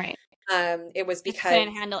health. Right. It was because I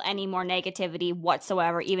couldn't handle any more negativity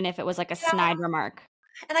whatsoever, even if it was like a snide remark.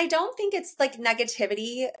 And I don't think it's like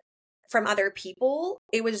negativity from other people.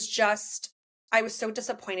 It was just, I was so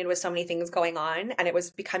disappointed with so many things going on and it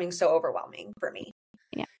was becoming so overwhelming for me.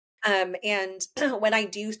 Yeah. And when I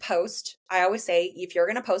do post, I always say, if you're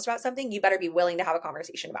going to post about something, you better be willing to have a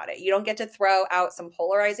conversation about it. You don't get to throw out some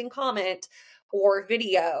polarizing comment or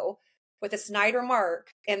video with a snide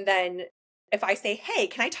remark. And then if I say, hey,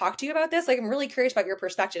 can I talk to you about this? Like, I'm really curious about your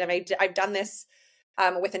perspective. I've done this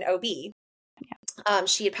with an OB.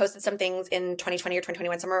 She had posted some things in 2020 or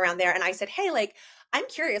 2021, somewhere around there. And I said, hey, like, I'm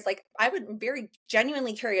curious, like, I would very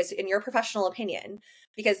genuinely curious in your professional opinion,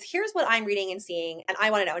 because here's what I'm reading and seeing. And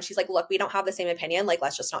I want to know. And she's like, look, we don't have the same opinion. Like,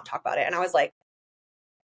 let's just not talk about it. And I was like,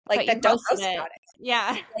 then don't post about it.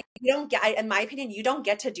 Yeah. Like, you don't get, in my opinion, you don't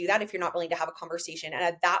get to do that if you're not willing to have a conversation. And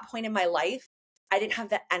at that point in my life, I didn't have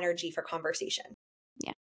the energy for conversation.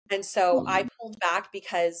 Yeah. And so I pulled back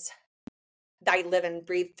because I live and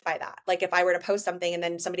breathe by that. Like if I were to post something and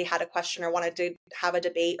then somebody had a question or wanted to have a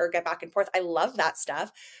debate or get back and forth, I love that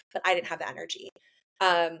stuff, but I didn't have the energy.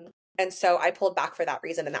 And so I pulled back for that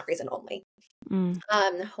reason and that reason only.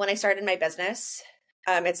 When I started my business,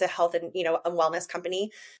 it's a health and, a wellness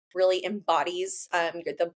company, really embodies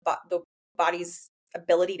the body's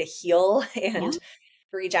ability to heal and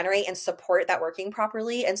regenerate and support that working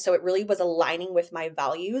properly. And so it really was aligning with my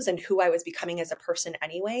values and who I was becoming as a person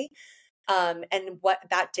anyway. And what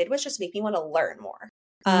that did was just make me want to learn more.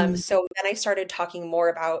 So then I started talking more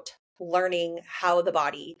about learning how the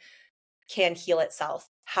body can heal itself,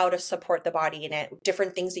 how to support the body in it,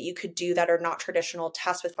 different things that you could do that are not traditional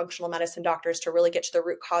tests with functional medicine doctors to really get to the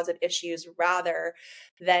root cause of issues rather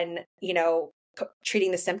than,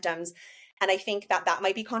 treating the symptoms. And I think that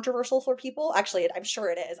might be controversial for people. Actually, I'm sure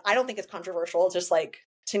it is. I don't think it's controversial. It's just like,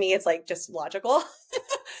 to me, it's like just logical.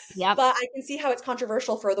 Yeah. But I can see how it's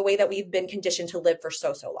controversial for the way that we've been conditioned to live for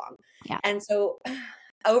so long. Yeah. And so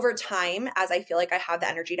over time, as I feel like I have the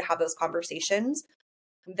energy to have those conversations,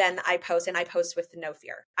 then I post with no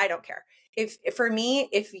fear. I don't care. If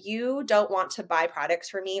you don't want to buy products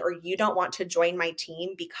from me or you don't want to join my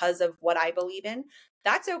team because of what I believe in,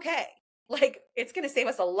 that's okay. Like it's going to save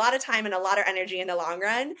us a lot of time and a lot of energy in the long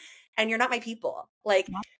run. And you're not my people. Like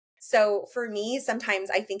So for me,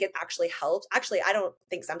 sometimes I think it actually helps. Actually, I don't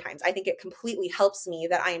think sometimes. I think it completely helps me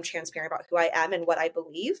that I am transparent about who I am and what I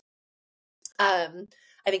believe. I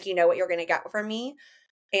think you know what you're going to get from me.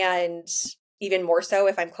 And even more so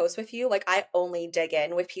if I'm close with you, like I only dig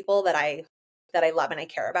in with people that I love and I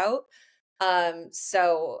care about.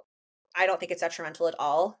 So I don't think it's detrimental at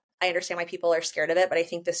all. I understand why people are scared of it, but I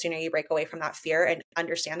think the sooner you break away from that fear and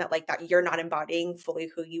understand that like that you're not embodying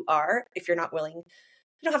fully who you are, if you're not willing,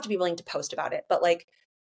 you don't have to be willing to post about it, but like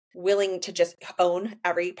willing to just own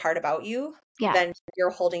every part about you, Yeah. then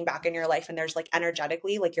you're holding back in your life and there's like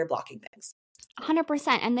energetically like you're blocking things. 100%.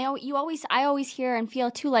 And I always hear and feel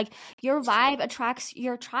too, like your vibe attracts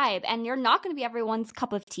your tribe, and you're not going to be everyone's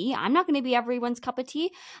cup of tea. I'm not going to be everyone's cup of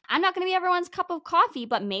tea. I'm not going to be everyone's cup of coffee,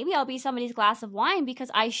 but maybe I'll be somebody's glass of wine because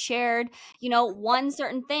I shared, one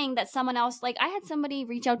certain thing that someone else, like I had somebody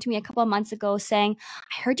reach out to me a couple of months ago saying,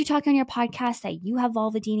 I heard you talking on your podcast that you have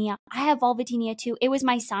vulvodynia. I have vulvodynia too. It was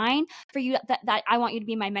my sign for you that I want you to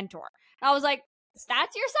be my mentor. And I was like,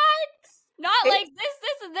 that's your sign? Not like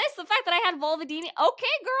this, and this. The fact that I had vulvodynia, okay,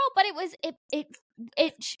 girl, but it was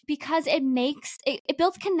because it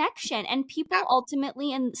builds connection, and people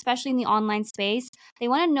ultimately, and especially in the online space, they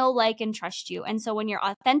want to know, like, and trust you. And so when you're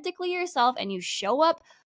authentically yourself and you show up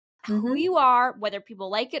who you are, whether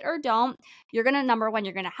people like it or don't, you're gonna number one,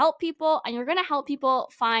 you're gonna help people, and you're gonna help people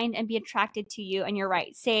find and be attracted to you. And you're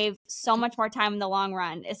right, save so much more time in the long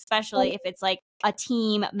run, especially if it's like a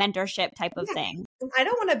team mentorship type of thing. I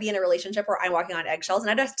don't want to be in a relationship where I'm walking on eggshells,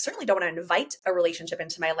 and certainly don't want to invite a relationship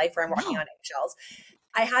into my life where I'm walking on eggshells.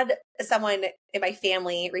 I had someone in my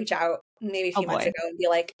family reach out maybe a few months ago and be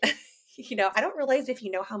like, I don't realize if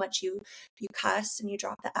you know how much you cuss and you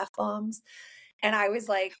drop the F-bombs. And I was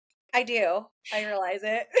like, I do. I realize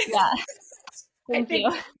it. Yeah. I think he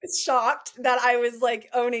was shocked that I was like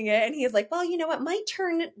owning it. And he's like, well, it might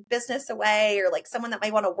turn business away, or like someone that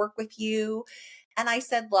might want to work with you. And I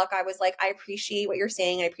said, look, I was like, I appreciate what you're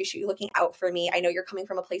saying. I appreciate you looking out for me. I know you're coming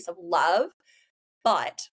from a place of love,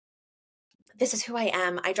 but this is who I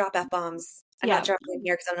am. I drop F-bombs. I'm not dropping them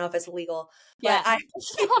here because I don't know if it's illegal. But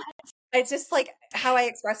it's just like how I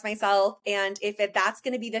express myself. And if that's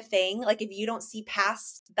going to be the thing, like if you don't see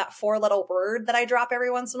past that 4-letter word that I drop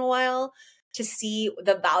every once in a while to see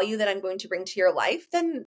the value that I'm going to bring to your life,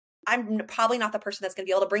 then I'm probably not the person that's going to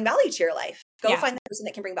be able to bring value to your life. Go find the person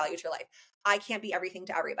that can bring value to your life. I can't be everything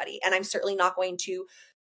to everybody. And I'm certainly not going to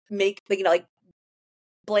make, like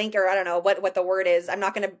blank, or I don't know what the word is. I'm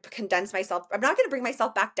not going to condense myself. I'm not going to bring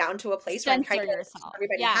myself back down to a place where I'm trying to make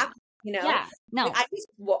everybody happy. Yeah, no. Like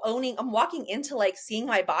I'm walking into like seeing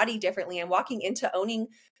my body differently. I'm walking into owning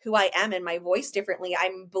who I am and my voice differently.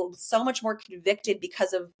 I'm so much more convicted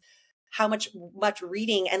because of how much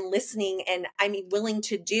reading and listening and I'm willing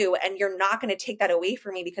to do. And you're not going to take that away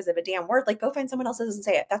from me because of a damn word. Like go find someone else that doesn't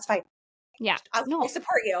say it. That's fine. Yeah. I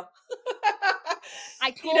support you. I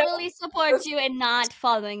totally support you in not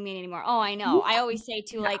following me anymore. Oh, I know. I always say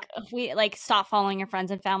too, like, if we like stop following your friends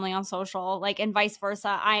and family on social, like, and vice versa.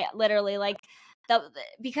 I literally like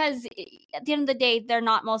because at the end of the day, they're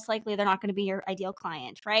not going to be your ideal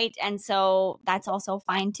client, right? And so that's also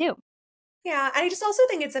fine too. Yeah. And I just also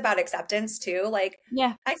think it's about acceptance too. Like,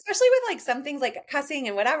 especially with like some things like cussing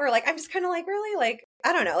and whatever, like, I'm just kind of like, really, like,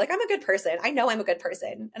 I don't know, like, I'm a good person. I know I'm a good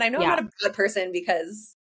person, and I know I'm not a bad person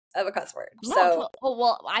because of a cuss word. So,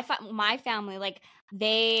 I find my family, like,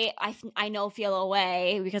 I know feel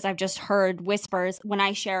away because I've just heard whispers when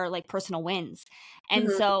I share like personal wins. And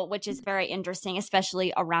so, which is very interesting,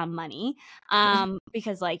 especially around money.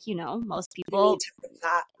 Because like, most people,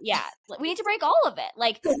 we need to break all of it.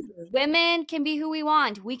 Like women can be who we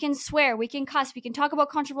want. We can swear, we can cuss, we can talk about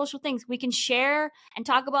controversial things. We can share and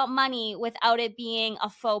talk about money without it being a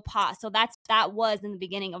faux pas. So that was in the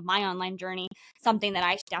beginning of my online journey, something that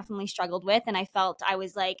I definitely struggled with. And I felt I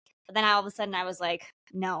was like, but then all of a sudden I was like,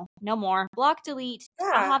 no more. Block, delete.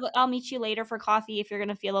 I'll meet you later for coffee if you're going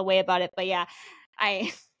to feel a way about it. But yeah,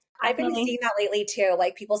 I've been seeing that lately too.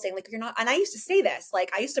 Like people saying like, you're not, and I used to say this,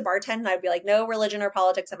 like I used to bartend and I'd be like, no religion or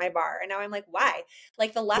politics at my bar. And now I'm like, why?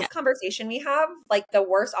 Like the less conversation we have, like the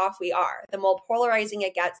worse off we are. The more polarizing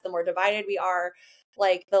it gets, the more divided we are.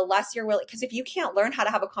 Like the less you're willing, because if you can't learn how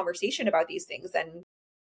to have a conversation about these things, then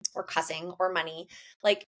or cussing or money,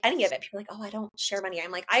 like any of it, people are like, oh, I don't share money.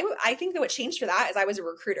 I'm like, I think that what changed for that is I was a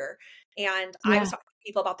recruiter and I was talking to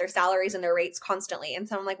people about their salaries and their rates constantly. And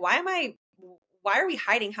so I'm like, why are we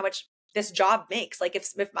hiding how much this job makes? Like if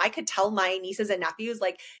I could tell my nieces and nephews,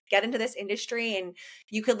 like get into this industry and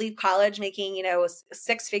you could leave college making,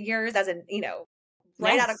 6 figures as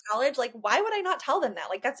right out of college, like why would I not tell them that?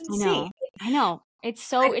 Like that's insane. I know.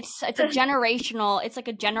 It's a generational, it's like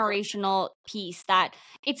a generational piece that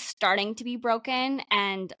it's starting to be broken.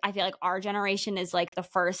 And I feel like our generation is like the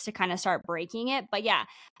first to kind of start breaking it. But yeah,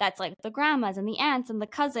 that's like the grandmas and the aunts and the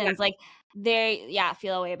cousins, like they,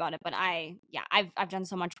 feel a way about it. But I've done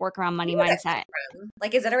so much work around money mindset.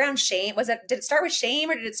 Like, is it around shame? Did it start with shame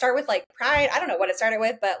or did it start with like pride? I don't know what it started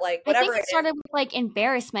with, but like I think whatever it it is. started with like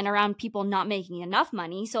embarrassment around people not making enough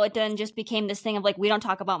money. So it then just became this thing of like, we don't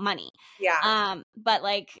talk about money. Yeah. But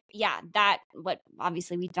like, what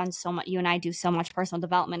obviously we've done so much, you and I do so much personal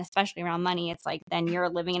development, especially around money. It's like, then you're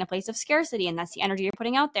living in a place of scarcity and that's the energy you're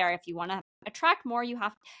putting out there. If you want to attract more, you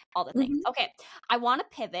have all the things. Okay. I want to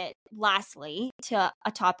pivot lastly to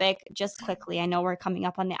a topic just quickly. I know we're coming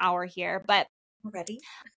up on the hour here, but Already?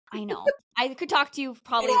 I know I could talk to you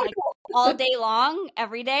probably like all day long,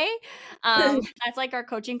 every day. That's like our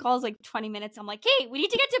coaching calls, like 20 minutes. I'm like, hey, we need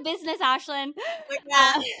to get to business, Ashlyn. Like,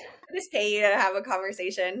 yeah, I just pay you to have a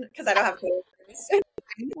conversation because I don't have coworkers.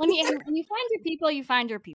 When you find your people, you find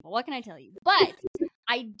your people. What can I tell you? But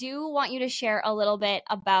I do want you to share a little bit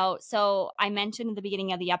about, so I mentioned in the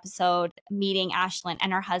beginning of the episode, meeting Ashlyn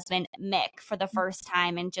and her husband, Mick, for the first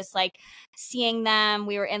time and just like seeing them.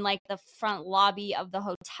 We were in like the front lobby of the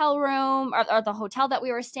hotel room or the hotel that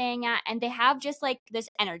we were staying at. And they have just like this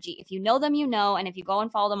energy. If you know them, you know. And if you go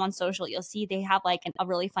and follow them on social, you'll see they have like a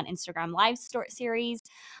really fun Instagram live series.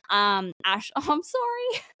 Oh, I'm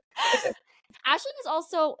sorry. Ashlyn is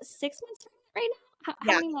also 6 months right now. How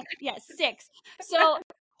many months? Yeah, 6. So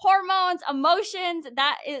hormones, emotions,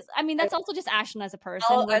 that's also just Ashlyn as a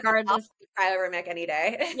person, regardless. I'll cry over Mick any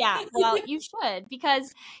day. Yeah, well, you should,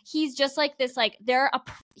 because he's just like this, like they're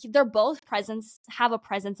both have a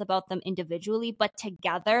presence about them individually, but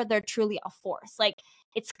together they're truly a force. Like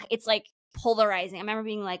it's like polarizing. I remember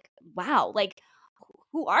being like, wow, like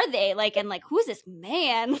who are they? Like, and like, who's this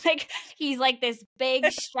man? Like, he's like this big,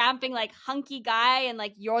 strapping, like hunky guy. And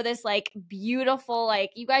like, you're this like beautiful, like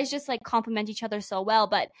you guys just like complement each other so well.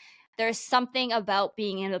 But there's something about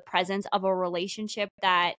being in the presence of a relationship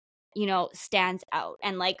that, stands out.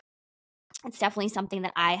 And like, it's definitely something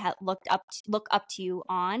that I have look up to you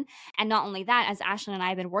on. And not only that, as Ashlyn and I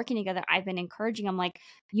have been working together, I've been encouraging him, like,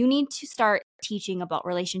 you need to start teaching about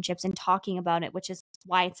relationships and talking about it, which is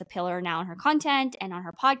why it's a pillar now in her content and on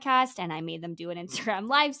her podcast. And I made them do an Instagram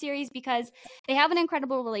live series because they have an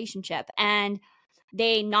incredible relationship. And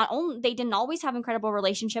they didn't always have incredible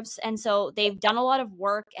relationships, and so they've done a lot of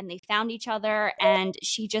work and they found each other, and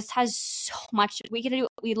she just has so much. We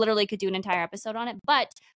literally could do an entire episode on it, but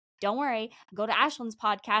don't worry, go to Ashlyn's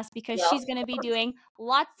podcast because she's going to be doing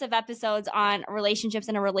lots of episodes on relationships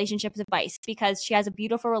and a relationship advice, because she has a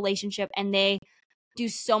beautiful relationship and they do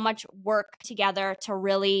so much work together to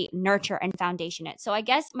really nurture and foundation it. So I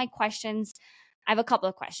guess I have a couple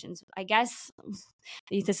of questions. I guess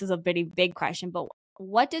this is a pretty big question, but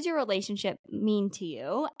what does your relationship mean to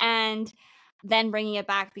you? And then bringing it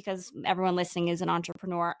back, because everyone listening is an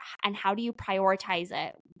entrepreneur, and how do you prioritize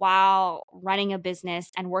it while running a business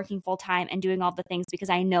and working full time and doing all the things? Because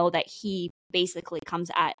I know that he basically comes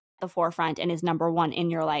at the forefront and is number one in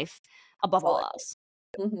your life above all else.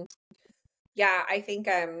 Mm-hmm. Yeah, I think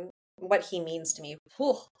what he means to me.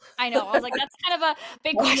 Whew. I know. I was like, that's kind of a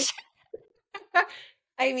big question.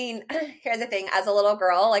 I mean, here's the thing. As a little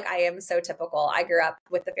girl, like I am so typical. I grew up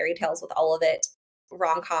with the fairy tales, with all of it,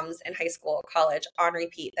 rom-coms in high school, college, on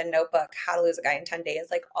repeat, The Notebook, How to Lose a Guy in 10 Days,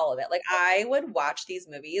 like all of it. Like I would watch these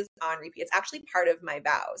movies on repeat. It's actually part of my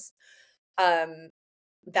vows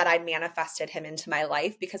that I manifested him into my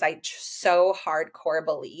life because I so hardcore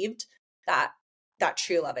believed that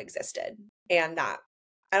true love existed, and that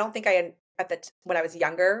I don't think I had when I was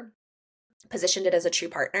younger positioned it as a true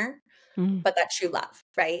partner, but that true love,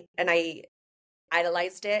 right? And I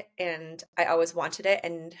idolized it and I always wanted it.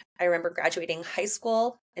 And I remember graduating high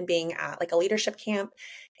school and being at like a leadership camp,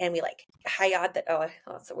 and we like hayad that,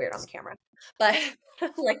 it's so weird on the camera, but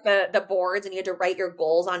like the boards, and you had to write your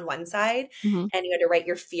goals on one side and you had to write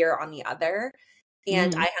your fear on the other.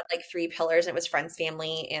 And I had like 3 pillars, and it was friends,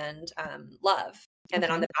 family, and love. And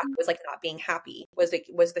then on the back was like not being happy was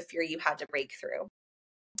the fear you had to break through.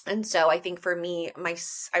 And so I think for me,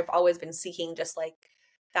 I've always been seeking just like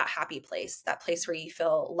that happy place, that place where you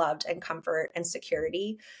feel loved and comfort and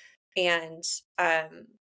security. And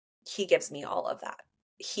he gives me all of that.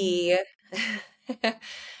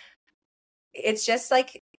 It's just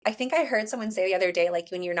like, I think I heard someone say the other day, like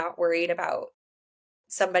when you're not worried about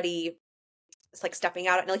somebody like stepping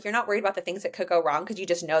out, and like you're not worried about the things that could go wrong because you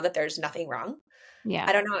just know that there's nothing wrong. Yeah.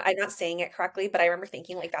 I don't know. I'm not saying it correctly, but I remember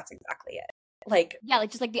thinking like that's exactly it. Like, yeah,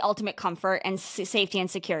 like just like the ultimate comfort and safety and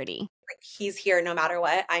security. like, he's here no matter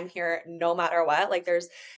what. I'm here no matter what. Like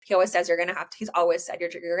he always says, he's always said, you're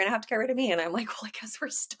going to have to get rid of me. And I'm like, well, I guess we're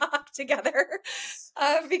stuck together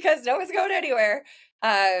because no one's going anywhere.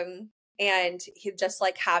 And he just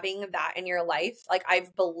like having that in your life, like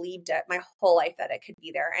I've believed it my whole life that it could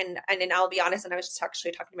be there. And I'll be honest, and I was just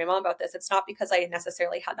actually talking to my mom about this. It's not because I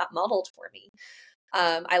necessarily had that modeled for me.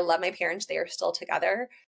 I love my parents. They are still together,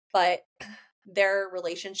 but their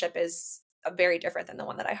relationship is very different than the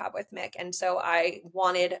one that I have with Mick. And so I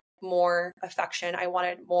wanted more affection. I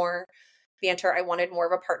wanted more banter. I wanted more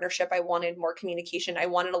of a partnership. I wanted more communication. I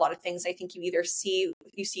wanted a lot of things. I think you either see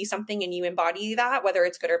something and you embody that, whether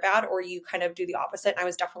it's good or bad, or you kind of do the opposite. And I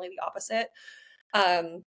was definitely the opposite.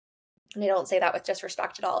 And I don't say that with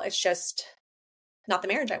disrespect at all. It's just not the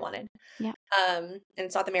marriage I wanted. Yeah. And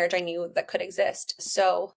it's not the marriage I knew that could exist.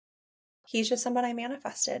 So he's just someone I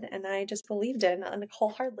manifested and I just believed in and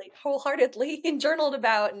wholeheartedly and journaled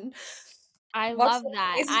about. And I love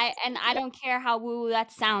that. I don't care how woo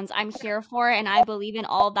that sounds. I'm here for it and I believe in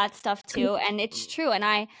all that stuff too. And it's true. And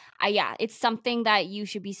I yeah, it's something that you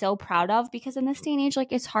should be so proud of because in this day and age,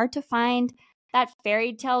 like it's hard to find that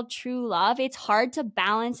fairy tale true love. It's hard to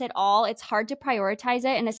balance it all. It's hard to prioritize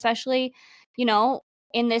it. And especially, you know,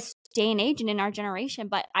 in this day and age and in our generation.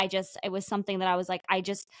 But it was something that I was like, I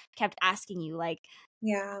just kept asking you like,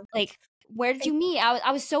 yeah, like, where did you meet?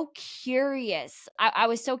 I was so curious. I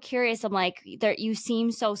was so curious. I'm like, you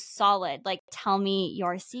seem so solid. Like, tell me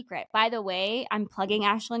your secret. By the way, I'm plugging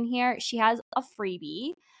Ashlyn here. She has a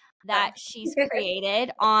freebie that she's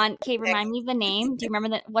created on, okay, remind me of the name. Do you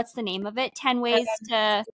remember what's the name of it? 10 ways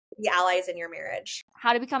to be allies in your marriage.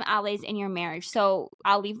 How to become allies in your marriage. So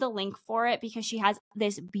I'll leave the link for it because she has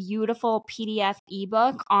this beautiful PDF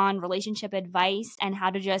ebook on relationship advice and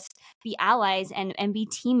how to just be allies and be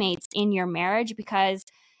teammates in your marriage because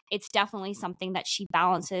it's definitely something that she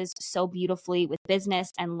balances so beautifully with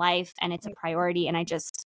business and life and it's a priority and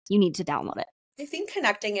you need to download it. I think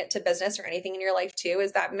connecting it to business or anything in your life too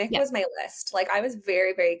is that Mick was my list. Like I was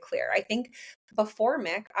very, very clear. I think before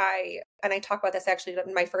Mick, I talk about this actually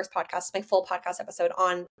in my first podcast, my full podcast episode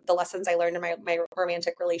on the lessons I learned in my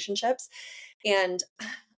romantic relationships. And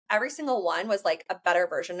every single one was like a better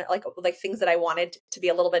version, like things that I wanted to be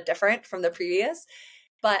a little bit different from the previous.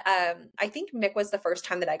 But I think Mick was the first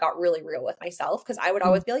time that I got really real with myself because I would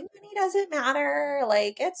always be like, money doesn't matter.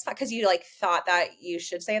 Like, it's fine. Because you like thought that you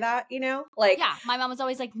should say that, you know? Like, yeah, my mom was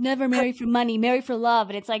always like, never marry for money, marry for love.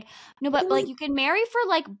 And it's like, no, but like you can marry for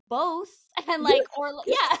like both and like, or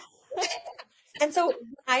yeah. And so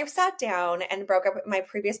I sat down and broke up with my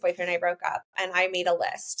previous boyfriend. I broke up and I made a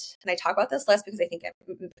list. And I talk about this list because I think it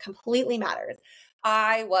completely matters.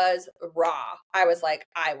 I was raw. I was like,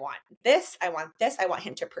 I want this. I want this. I want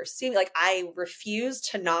him to pursue me. Like I refuse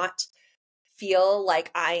to not feel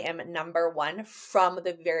like I am number one from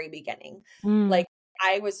the very beginning. Like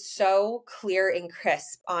I was so clear and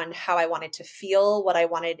crisp on how I wanted to feel, what I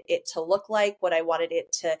wanted it to look like, what I wanted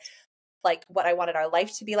it to like, what I wanted our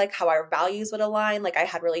life to be like, how our values would align. Like I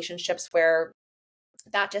had relationships where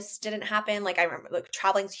that just didn't happen. Like I remember like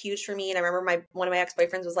traveling's huge for me. And I remember one of my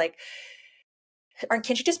ex-boyfriends was like,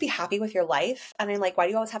 can't you just be happy with your life? And I'm like, why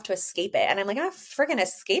do you always have to escape it? And I'm like, I'm not freaking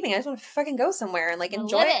escaping. I just want to freaking go somewhere and like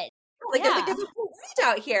enjoy it. Like, yeah. there's a whole world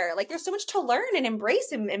out here. Like there's so much to learn and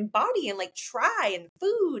embrace and embody and like try and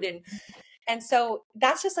food. And so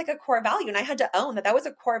that's just like a core value. And I had to own that was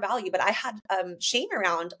a core value, but I had shame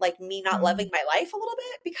around like me not loving my life a little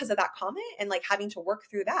bit because of that comment and like having to work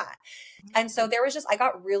through that. And so there was I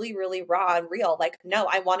got really, really raw and real. Like, no,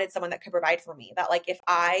 I wanted someone that could provide for me, that like, if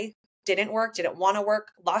I didn't want to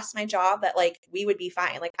work, lost my job, that like we would be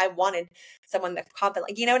fine. Like I wanted someone that's confident,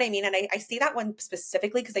 like, you know what I mean? And I see that one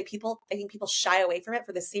specifically because I think people shy away from it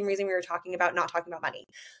for the same reason we were talking about not talking about money.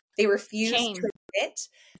 They refuse to admit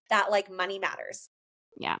that like money matters.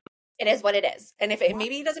 Yeah. It is what it is. And if it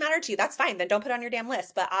maybe doesn't matter to you, that's fine. Then don't put it on your damn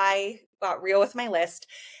list. But I got real with my list.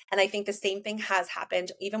 And I think the same thing has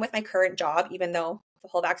happened even with my current job, even though the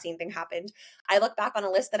whole vaccine thing happened. I look back on a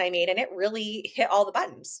list that I made and it really hit all the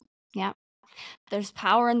buttons. Yeah. There's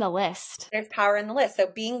power in the list. There's power in the list. So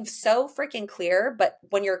being so freaking clear, but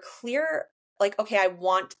when you're clear, like, okay, I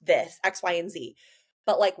want this, X, Y, and Z.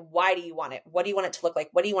 But like, why do you want it? What do you want it to look like?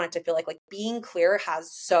 What do you want it to feel like? Like being clear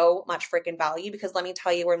has so much freaking value because let me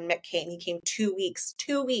tell you, when Mick came, he came 2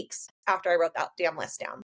 weeks after I wrote that damn list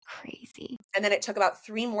down. Crazy. And then it took about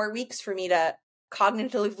 3 more weeks for me to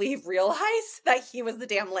cognitively realize that he was the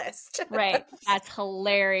damn list. Right. That's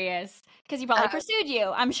hilarious. Because he probably pursued you,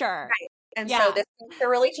 I'm sure. Right. And so this goes for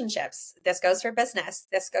relationships. This goes for business.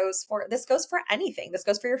 This goes for anything. This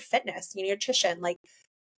goes for your fitness, your nutrition. Like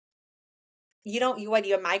you have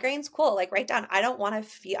migraines? Cool. Like write down, I don't want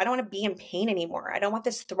to be in pain anymore. I don't want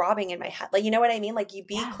this throbbing in my head. Like, you know what I mean? Like you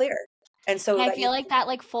be Yeah. clear. And so I that feel like that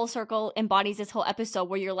like full circle embodies this whole episode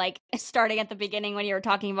where you're like starting at the beginning when you were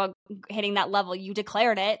talking about hitting that level, you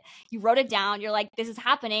declared it, you wrote it down, you're like, this is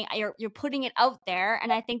happening, you're putting it out there.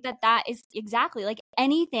 And I think that is exactly like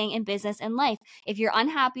anything in business and life. If you're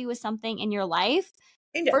unhappy with something in your life,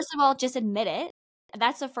 first of all, just admit it.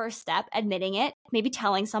 That's the first step, admitting it, maybe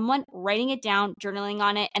telling someone, writing it down, journaling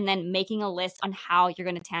on it, and then making a list on how you're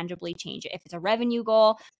going to tangibly change it. If it's a revenue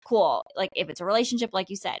goal, cool. Like if it's a relationship, like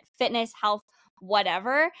you said, fitness, health,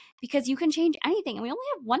 whatever, because you can change anything. And we only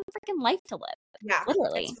have one freaking life to live. Yeah,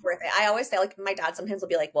 Literally. it's worth it. I always say, like, my dad sometimes will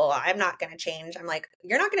be like, well, I'm not going to change. I'm like,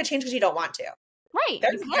 you're not going to change because you don't want to. Right.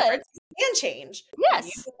 There's You a could. difference. You can change. Yes.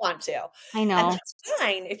 You don't want to. I know. And that's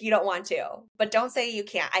fine if you don't want to. But don't say you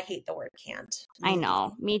can't. I hate the word can't. I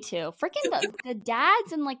know. Me too. Freaking the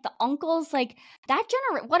dads and like the uncles, like that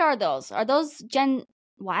what are those? Are those Gen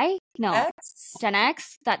Y? No. X? Gen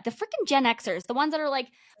X? That the freaking Gen Xers, the ones that are like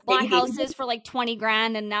bought houses for like 20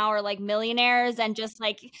 grand and now are like millionaires and just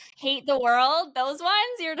like hate the world. Those ones,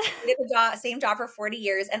 you're did the same job for 40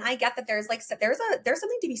 years. And I get that there's like, there's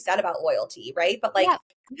something to be said about loyalty, right? But like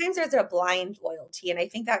sometimes there's a blind loyalty. And I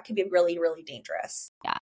think that can be really, really dangerous.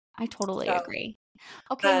 Yeah, I totally agree.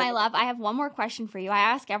 Okay, my love, I have one more question for you. I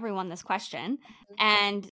ask everyone this question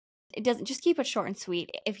and it doesn't, just keep it short and sweet.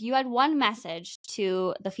 If you had one message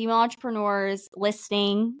to the female entrepreneurs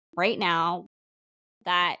listening right now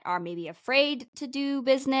that are maybe afraid to do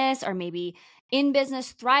business or maybe in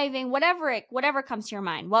business, thriving, whatever comes to your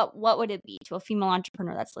mind, what would it be to a female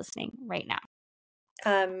entrepreneur that's listening right now?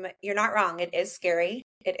 You're not wrong. It is scary.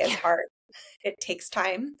 It is hard. It takes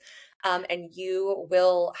time. And you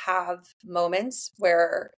will have moments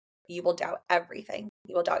where you will doubt everything.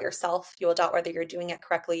 You will doubt yourself. You will doubt whether you're doing it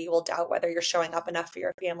correctly. You will doubt whether you're showing up enough for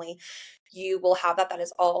your family. You will have that. That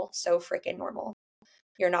is all so freaking normal.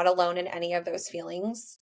 You're not alone in any of those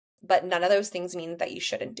feelings, but none of those things mean that you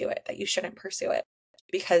shouldn't do it, that you shouldn't pursue it.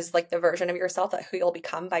 Because like the version of yourself that who you'll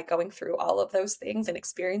become by going through all of those things and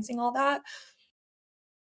experiencing all that,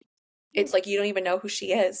 it's like you don't even know who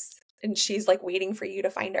she is. And she's like waiting for you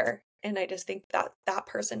to find her. And I just think that that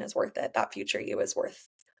person is worth it. That future you is worth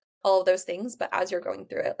all of those things. But as you're going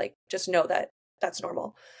through it, like just know that that's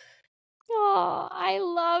normal. Oh,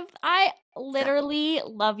 I literally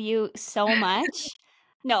love you so much.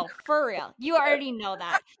 No, for real. You already know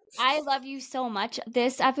that. I love you so much.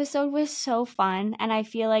 This episode was so fun. And I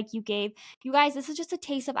feel like you guys, this is just a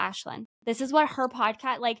taste of Ashlyn. This is what her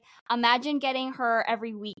podcast, like, imagine getting her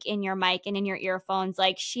every week in your mic and in your earphones.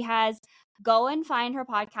 Like, go and find her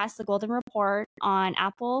podcast, The Golden Report, on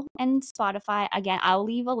Apple and Spotify. Again, I'll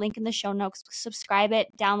leave a link in the show notes. Subscribe it,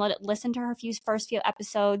 download it, listen to her first few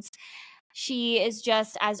episodes. She is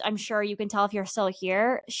just, as I'm sure you can tell if you're still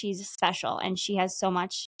here, she's special and she has so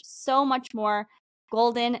much more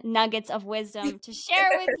golden nuggets of wisdom to share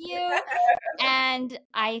with you. And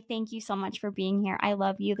I thank you so much for being here. I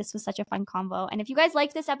love you. This was such a fun convo. And if you guys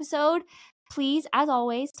liked this episode, please, as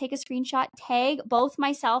always, take a screenshot, tag both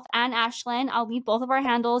myself and Ashlyn. I'll leave both of our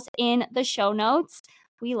handles in the show notes.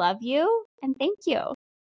 We love you and thank you.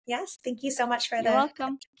 Yes, thank you so much for You're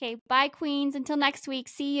welcome. Okay, bye, queens. Until next week.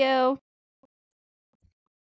 See you.